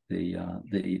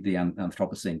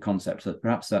Anthropocene concept. So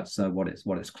perhaps that's what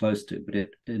it's close to, but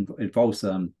it involves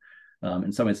in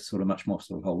some ways a sort of much more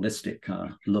sort of holistic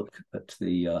look at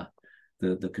the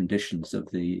conditions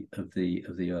of the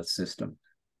Earth system.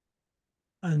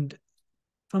 And if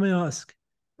I may ask,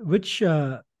 which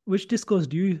discourse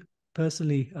do you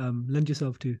personally lend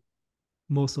yourself to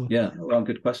more so? Yeah, well,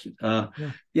 good question.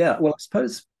 Yeah, well, I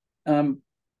suppose in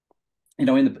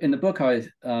the book I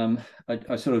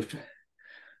sort of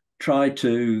try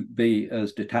to be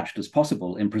as detached as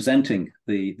possible in presenting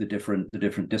the different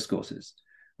discourses.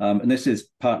 And this is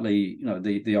partly,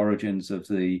 the origins of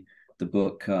the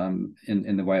book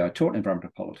in the way I taught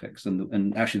environmental politics,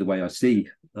 and actually the way I see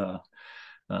the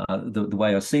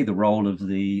way I see the role of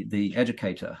the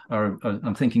educator.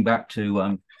 I'm thinking back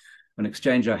to an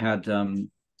exchange I had 2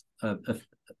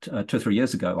 or 3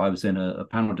 years ago. I was in a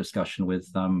panel discussion with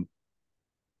and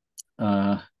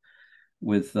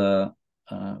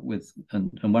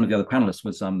one of the other panelists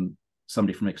was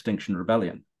somebody from Extinction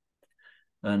Rebellion.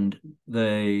 And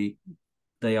they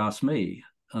asked me,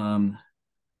 so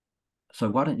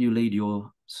why don't you lead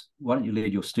your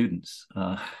students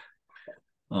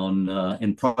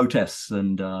in protests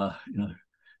and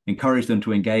encourage them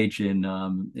to engage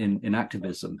in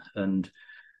activism? And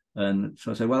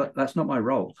so I said, well, that's not my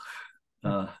role.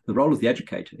 The role of the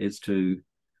educator is to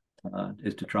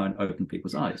try and open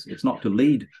people's eyes. It's not to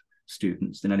lead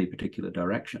students in any particular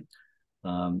direction.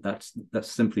 That's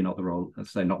simply not the role.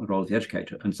 Let's say not the role of the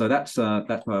educator. And so that's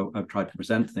why I've tried to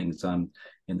present things in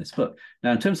this book.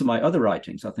 Now, in terms of my other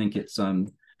writings, I think it's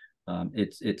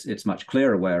much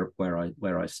clearer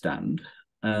where I stand.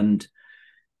 And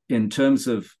in terms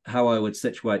of how I would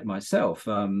situate myself,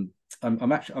 I've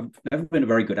never been a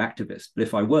very good activist, but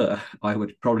if I were, I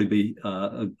would probably be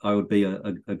a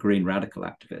green radical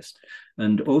activist.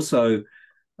 And also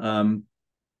I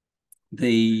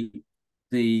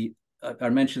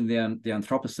mentioned the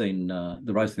Anthropocene,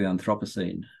 the rise of the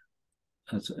Anthropocene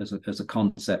as a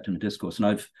concept and a discourse, and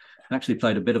I've actually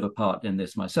played a bit of a part in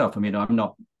this myself. I mean, I'm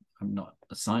not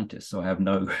a scientist, so I have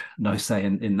no say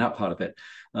in that part of it.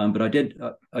 But I did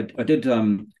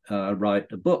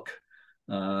write a book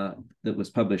that was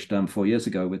published 4 years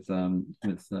ago with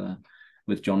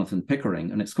Jonathan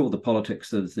Pickering, and it's called The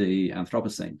Politics of the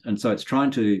Anthropocene. And so it's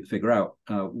trying to figure out,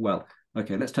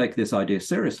 okay, let's take this idea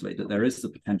seriously, that there is the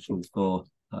potential for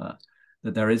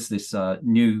that there is this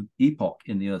new epoch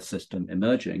in the Earth system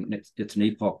emerging. And it's an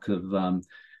epoch of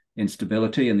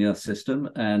instability in the Earth system,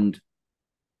 and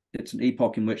it's an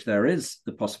epoch in which there is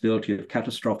the possibility of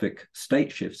catastrophic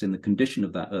state shifts in the condition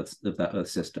of that Earth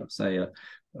system. Say an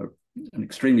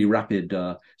extremely rapid,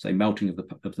 say, melting of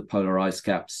the polar ice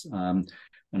caps, and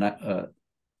a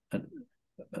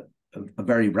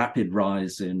very rapid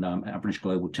rise in average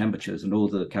global temperatures and all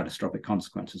the catastrophic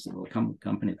consequences that will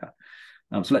accompany that.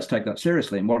 So let's take that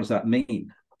seriously. And what does that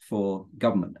mean for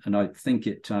government? And I think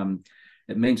it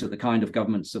means that the kind of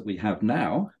governments that we have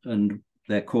now and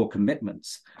their core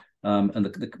commitments, and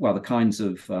the kinds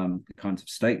of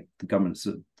state, the governments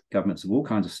of all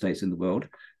kinds of states in the world,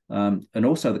 and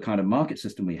also the kind of market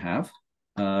system we have,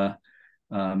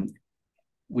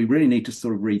 we really need to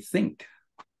sort of rethink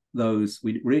those.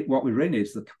 What we really need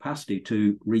is the capacity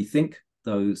to rethink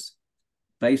those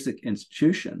basic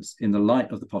institutions in the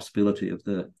light of the possibility of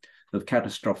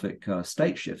catastrophic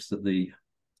state shifts that the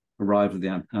arrival of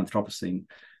the Anthropocene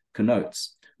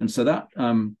connotes. And so that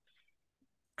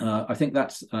I think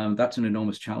that's an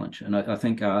enormous challenge, and I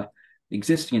think our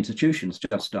existing institutions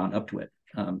just aren't up to it.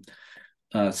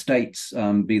 States,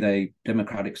 be they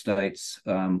democratic states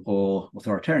or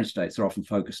authoritarian states, are often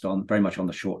focused on very much on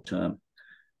the short term.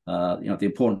 The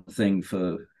important thing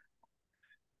for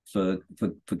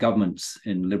governments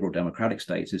in liberal democratic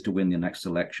states is to win the next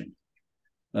election,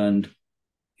 and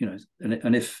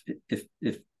if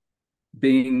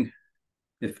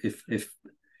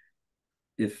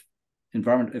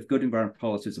good environment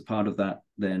policies are part of that,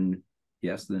 then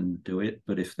yes, then do it.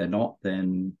 But if they're not,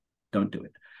 then don't do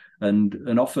it.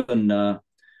 And often,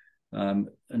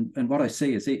 and what I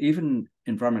see is even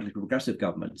environmentally progressive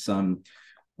governments,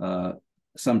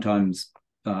 sometimes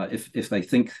if they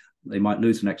think they might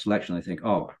lose the next election, they think,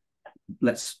 oh,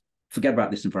 let's forget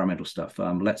about this environmental stuff.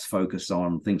 Let's focus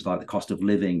on things like the cost of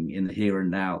living in the here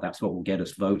and now. That's what will get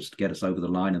us votes to get us over the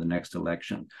line in the next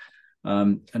election.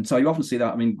 And so you often see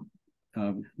that. I mean,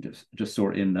 just saw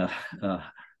it in a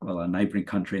neighbouring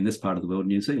country in this part of the world,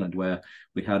 New Zealand, where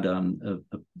we had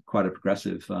quite a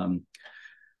progressive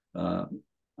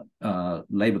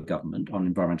Labour government on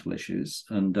environmental issues,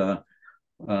 and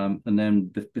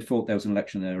then before there was an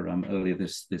election there earlier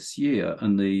this year,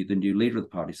 and the new leader of the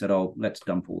party said, "Oh, let's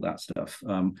dump all that stuff.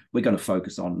 We're going to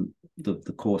focus on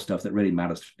the core stuff that really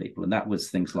matters to people," and that was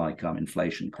things like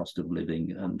inflation, cost of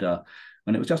living, and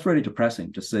it was just really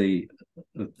depressing to see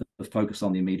the focus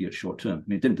on the immediate short term. I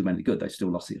mean, it didn't do any good; they still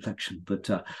lost the election. But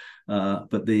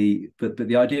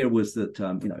the idea was that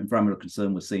environmental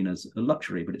concern was seen as a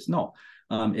luxury, but it's not.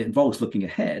 It involves looking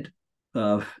ahead.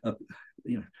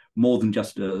 More than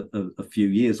just a few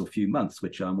years or few months,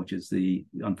 which is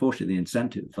unfortunately the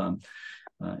incentive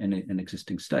in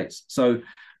existing states. So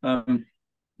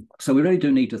we really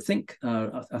do need to think.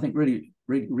 I think really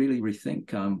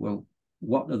rethink. Well,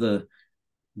 what are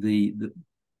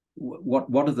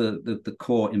the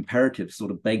core imperatives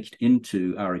sort of baked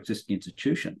into our existing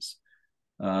institutions,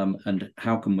 and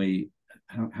how can we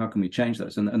change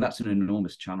those? And that's an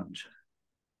enormous challenge.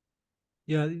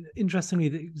 Yeah, interestingly,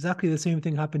 exactly the same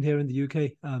thing happened here in the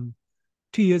UK.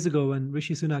 2 years ago, when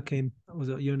Rishi Sunak came, it was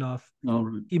a year and a half. Oh,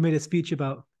 right. He made a speech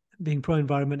about being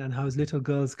pro-environment and how his little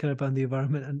girls care about the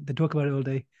environment, and they talk about it all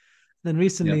day. Then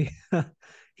recently,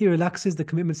 he relaxes the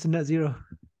commitments to net zero.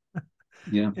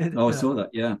 Yeah. I saw that.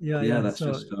 Yeah. That's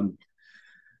so, just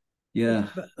yeah.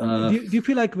 Do you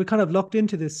feel like we're kind of locked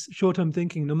into this short-term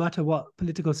thinking, no matter what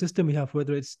political system we have,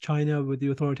 whether it's China with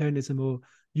the authoritarianism or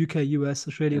UK, US,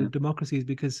 Australia with democracies,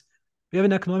 because we have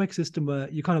an economic system where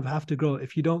you kind of have to grow.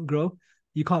 If you don't grow,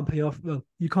 you can't pay off. Well,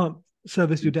 you can't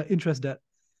service your interest debt.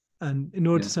 And in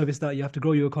order to service that, you have to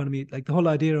grow your economy. Like the whole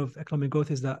idea of economic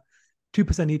growth is that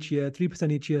 2% each year,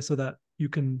 3% each year, so that you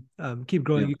can keep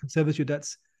growing, you can service your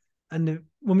debts. And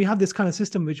when we have this kind of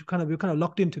system, which we're kind of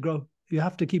locked in to grow, you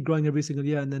have to keep growing every single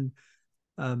year. And then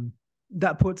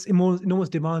that puts enormous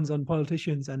demands on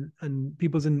politicians and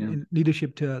people's in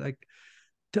leadership to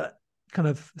kind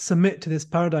of submit to this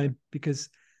paradigm, because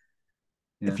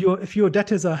if your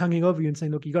debtors are hanging over you and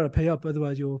saying, look, you got to pay up,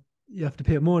 otherwise you have to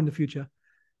pay up more in the future,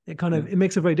 it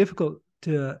makes it very difficult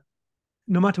to,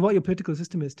 no matter what your political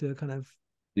system is, to kind of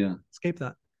escape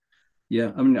that.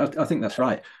 Yeah, I mean, I think that's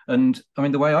right. And I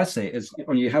mean, the way I see it is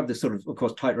when you have this sort of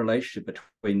course, tight relationship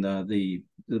between the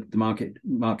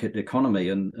market economy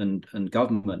and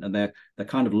government, and they're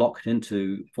kind of locked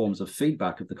into forms of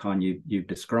feedback of the kind you've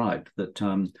described, that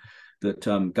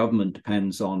government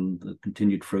depends on the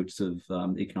continued fruits of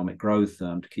economic growth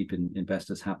to keep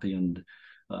investors happy and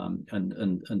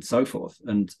so forth,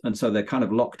 and so they're kind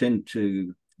of locked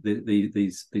into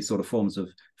these sort of forms of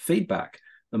feedback.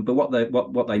 But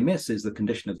what they miss is the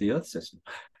condition of the Earth system,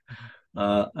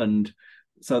 and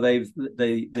so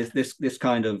this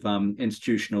kind of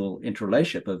institutional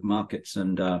interrelationship of markets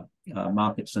and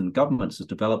governments has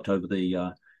developed over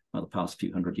the past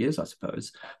few hundred years, I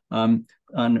suppose, and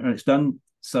it's done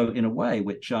so in a way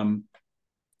which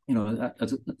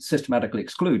systematically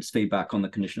excludes feedback on the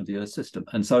condition of the Earth system,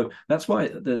 and so that's why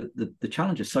the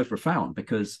challenge is so profound,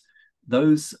 because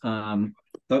those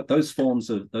forms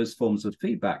of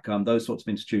feedback, those sorts of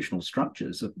institutional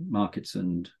structures of markets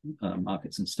and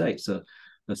states are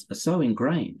so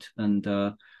ingrained, and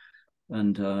I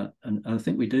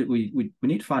think we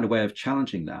need to find a way of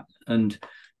challenging that. And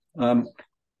I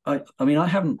mean, I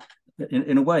haven't,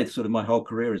 in a way, sort of my whole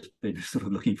career has been sort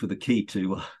of looking for the key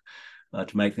to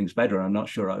make things better. I'm not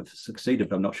sure I've succeeded,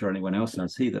 but I'm not sure anyone else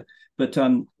has either. But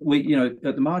we,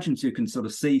 at the margins, you can sort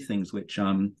of see things which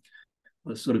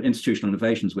sort of institutional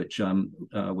innovations which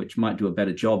might do a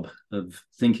better job of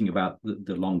thinking about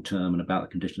the long term and about the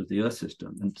condition of the Earth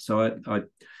system. And so I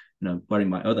wearing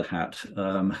my other hat,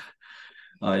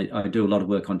 I do a lot of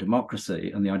work on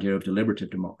democracy and the idea of deliberative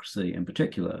democracy in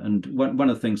particular. And one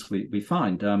of the things we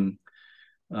find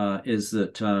is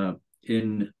that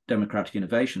in democratic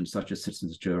innovations such as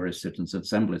citizens' juries, citizens'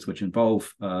 assemblies, which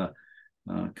involve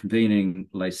convening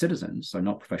lay citizens, so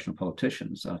not professional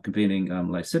politicians, convening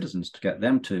lay citizens to get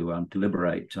them to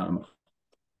deliberate a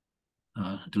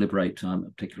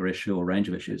particular issue or range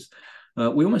of issues,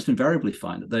 we almost invariably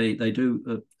find that they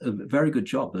do a very good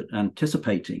job at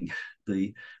anticipating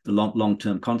the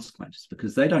long-term consequences,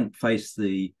 because they don't face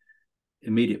the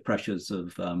immediate pressures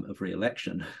of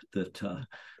re-election that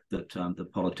the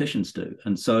politicians do.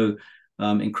 And so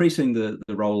increasing the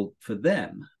role for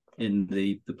them in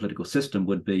the political system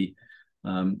would be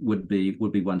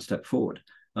one step forward.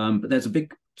 But there's a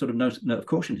big sort of note of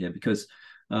caution here, because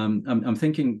I'm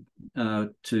thinking back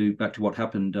to what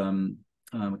happened a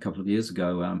couple of years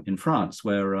ago in France,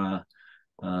 where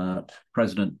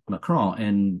President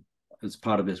Macron, as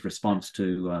part of his response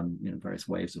to various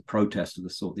waves of protest of the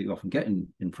sort that you often get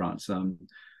in France,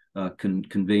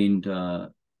 convened a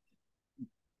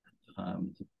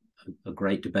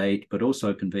great debate, but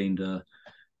also convened a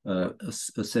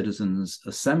citizens'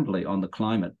 assembly on the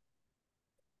climate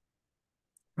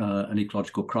and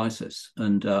ecological crisis.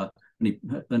 And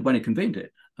when he convened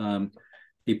it,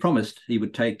 he promised he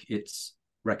would take its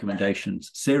recommendations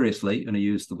seriously, and he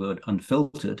used the word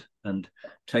unfiltered, and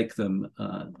take them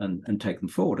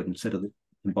forward and consider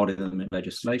embody them in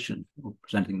legislation, or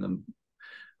presenting them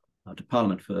to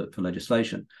Parliament for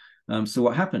legislation. So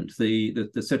what happened? The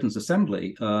Citizens'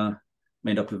 Assembly,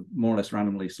 made up of more or less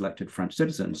randomly selected French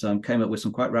citizens, came up with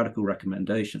some quite radical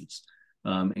recommendations,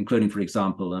 including, for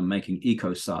example, making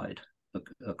ecocide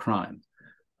a crime,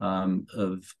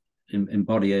 of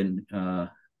embodying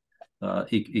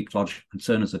ecological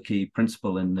concern as a key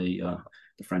principle in the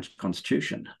French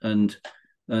Constitution. And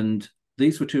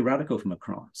these were too radical for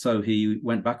Macron, so he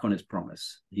went back on his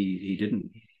promise. He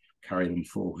didn't carry them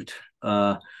forward.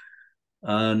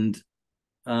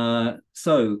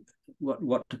 So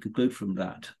what to conclude from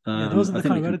that? Those are the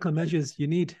kind of radical measures you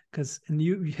need, because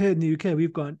here in the UK,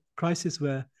 we've got a crisis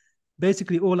where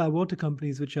basically all our water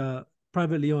companies, which are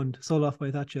privately owned, sold off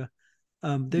by Thatcher,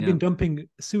 they've been dumping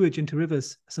sewage into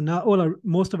rivers. So now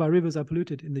most of our rivers are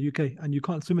polluted in the UK, and you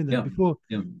can't swim in them. Before,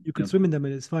 you could swim in them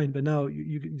and it's fine, but now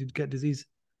you get disease.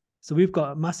 So we've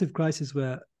got a massive crisis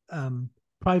where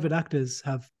private actors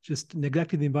have just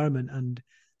neglected the environment and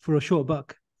for a short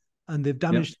buck, and they've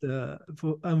damaged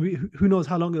who knows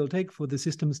how long it'll take for the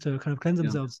systems to kind of cleanse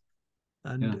themselves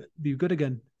and be good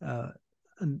again.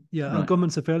 And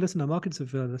governments are fearless and our markets are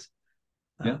fearless.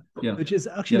 Which is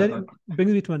actually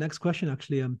brings me to my next question.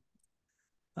 Actually,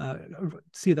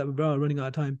 see that we're running out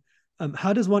of time.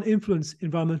 How does one influence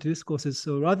environmental discourses?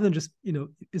 So rather than just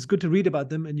it's good to read about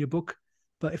them in your book,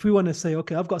 but if we want to say,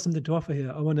 okay, I've got something to offer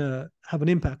here, I want to have an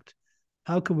impact.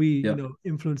 How can we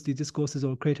influence these discourses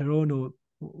or create our own or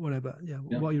whatever?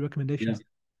 What are your recommendations?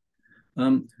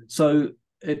 So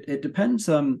it depends.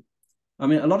 I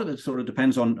mean, a lot of it sort of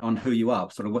depends on who you are,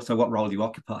 so what role you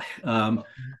occupy.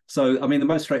 So, I mean, the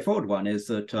most straightforward one is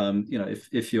that,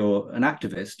 if you're an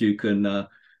activist, you can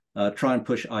try and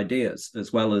push ideas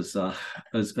as well as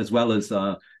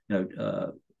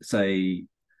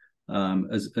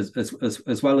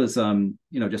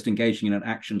just engaging in an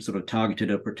action sort of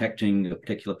targeted at protecting a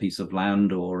particular piece of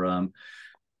land or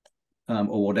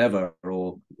whatever,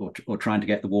 or trying to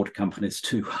get the water companies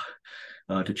to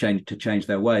change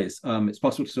their ways. It's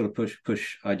possible to sort of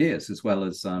push ideas as well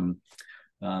as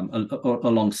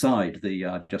alongside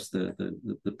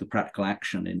the practical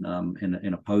action in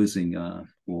opposing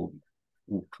or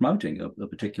promoting a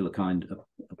particular kind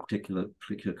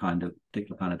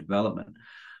of development.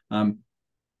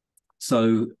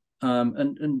 So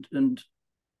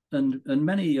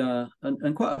many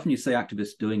and quite often you see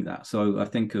activists doing that. So I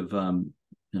think of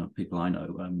people I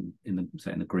know in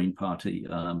the Green Party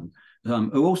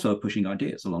who also are pushing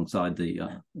ideas alongside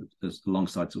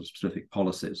alongside sort of specific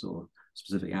policies or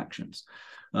specific actions.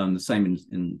 The same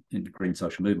in green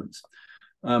social movements.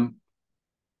 But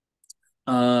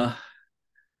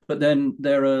then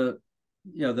there are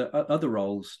other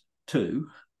roles too,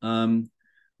 and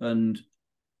I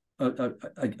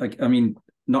mean,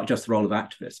 not just the role of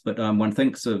activists, but one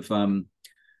thinks of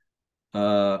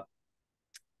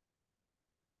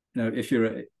if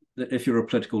you're a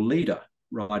political leader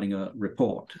writing a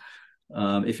report,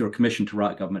 if you're commissioned to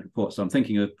write government reports. So I'm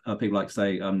thinking of people like,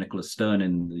 say, Nicholas Stern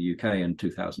in the UK in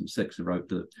 2006, who wrote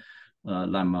the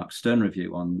landmark Stern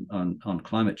Review on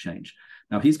climate change.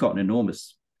 Now he's got an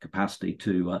enormous capacity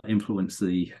to influence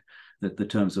the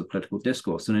terms of political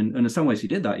discourse, and in some ways he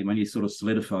did that. He sort of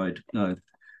solidified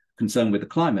concerned with the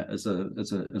climate as a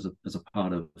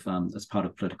part of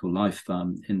political life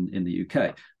in the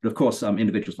UK. But of course,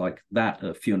 individuals like that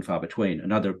are few and far between.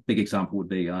 Another big example would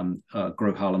be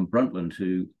Gro Harlem Brundtland,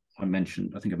 who I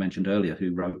think I mentioned earlier,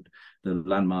 who wrote the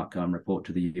landmark report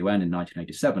to the UN in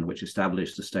 1987, which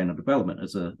established sustainable development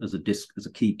as a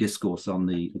key discourse on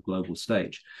the global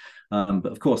stage. But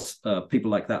of course,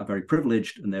 people like that are very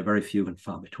privileged, and they're very few and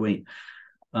far between.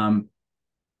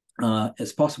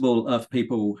 It's possible for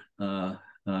people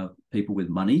with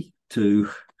money to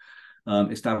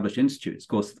establish institutes. Of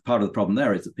course, part of the problem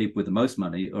there is that people with the most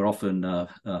money are often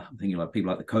thinking like people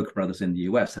like the Koch brothers in the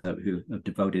US, who have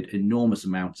devoted enormous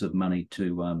amounts of money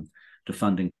to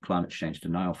funding climate change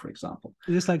denial, for example.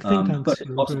 Is this like think tanks? But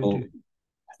it's possible.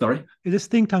 Sorry, is this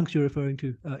think tanks you're referring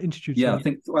to? Institutes? Yeah,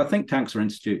 I think tanks or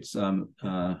institutes, or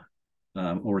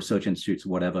research institutes, or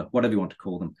whatever you want to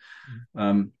call them.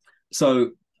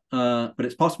 But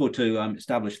it's possible to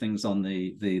establish things on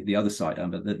the other side,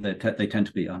 but they tend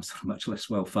to be much less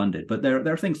well funded. But there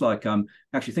are things like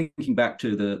actually thinking back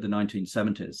to the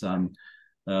 1970s,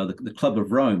 the Club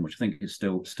of Rome, which I think is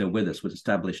still with us, was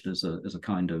established as a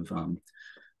kind of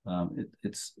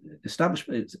it's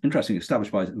interesting,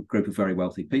 established by a group of very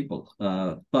wealthy people,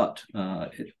 but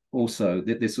it also,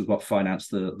 this was what financed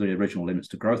the original Limits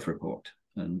to Growth report,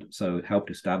 and so it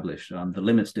helped establish the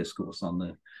limits discourse on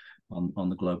the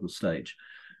global stage.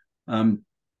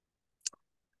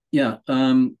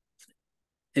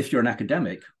 If you're an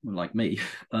academic like me,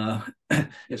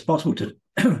 it's possible to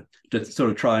sort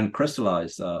of try and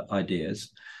crystallize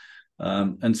ideas.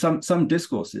 And some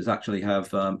discourses actually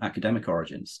have academic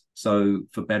origins, so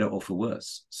for better or for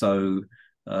worse. So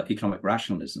economic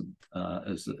rationalism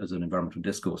as an environmental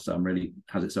discourse really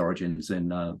has its origins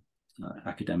in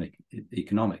academic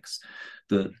economics.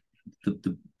 The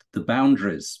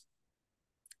boundaries,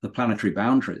 the planetary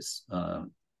boundaries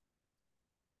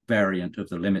variant of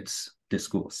the limits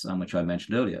discourse, which I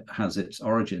mentioned earlier, has its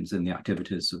origins in the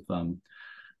activities of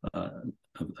a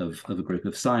group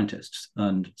of scientists.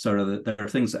 And so there are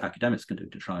things that academics can do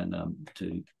to try and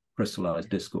to crystallize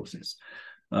discourses.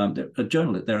 There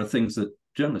are things that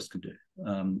journalists can do,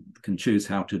 can choose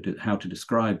how to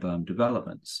describe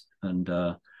developments, and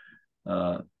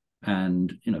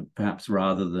perhaps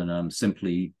rather than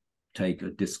simply take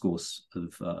a discourse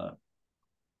of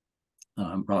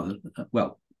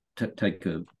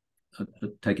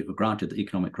take it for granted that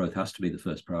economic growth has to be the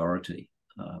first priority.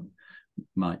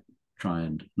 Might try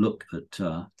and look at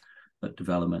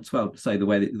developments. Well, say the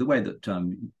way that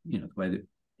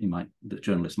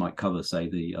journalists might cover, say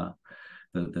the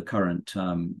current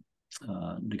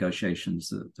negotiations,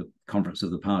 the Conference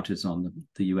of the Parties on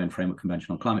the UN Framework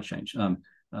Convention on Climate Change.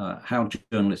 How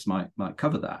journalists might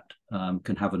cover that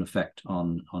can have an effect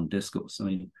on discourse. I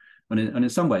mean, and in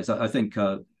some ways, I think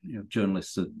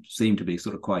journalists seem to be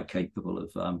sort of quite capable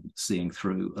of seeing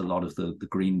through a lot of the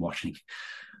greenwashing,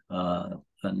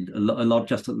 and a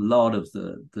lot of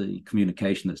the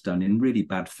communication that's done in really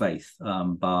bad faith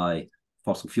by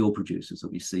fossil fuel producers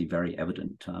that we see very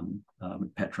evident,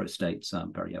 petrostates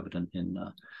very evident in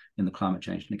the climate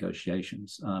change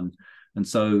negotiations. And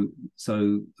so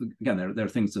again, there are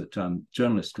things that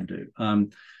journalists can do.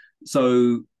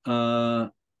 So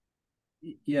in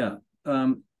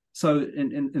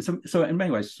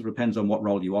many ways, it sort of depends on what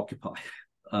role you occupy.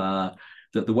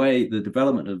 That the way the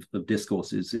development of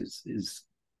discourse is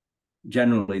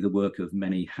generally the work of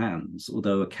many hands,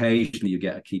 although occasionally you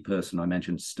get a key person. I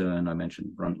mentioned Stern, I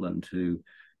mentioned Brundtland, who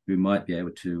might be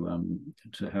able to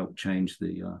help change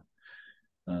the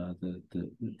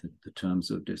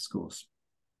terms of discourse.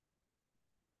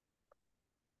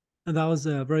 And that was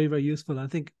very, very useful. I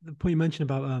think the point you mentioned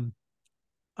about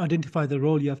identify the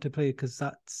role you have to play, because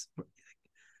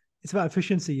it's about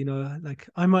efficiency. Like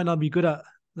I might not be good at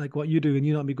like what you do, and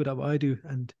you not be good at what I do,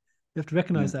 and you have to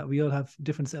recognize that we all have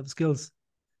different set of skills.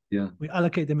 Yeah, we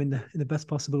allocate them in the best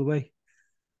possible way.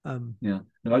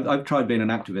 I've tried being an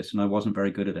activist, and I wasn't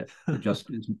very good at it. It just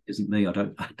isn't me. I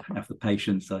don't have the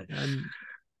patience. I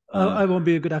won't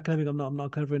be a good academic. I'm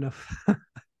not clever enough.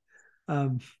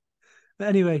 But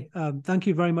anyway, thank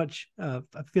you very much. I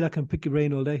feel I can pick your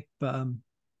brain all day, but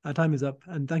our time is up.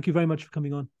 And thank you very much for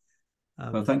coming on.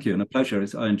 Well, thank you, and a pleasure.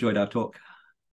 I enjoyed our talk.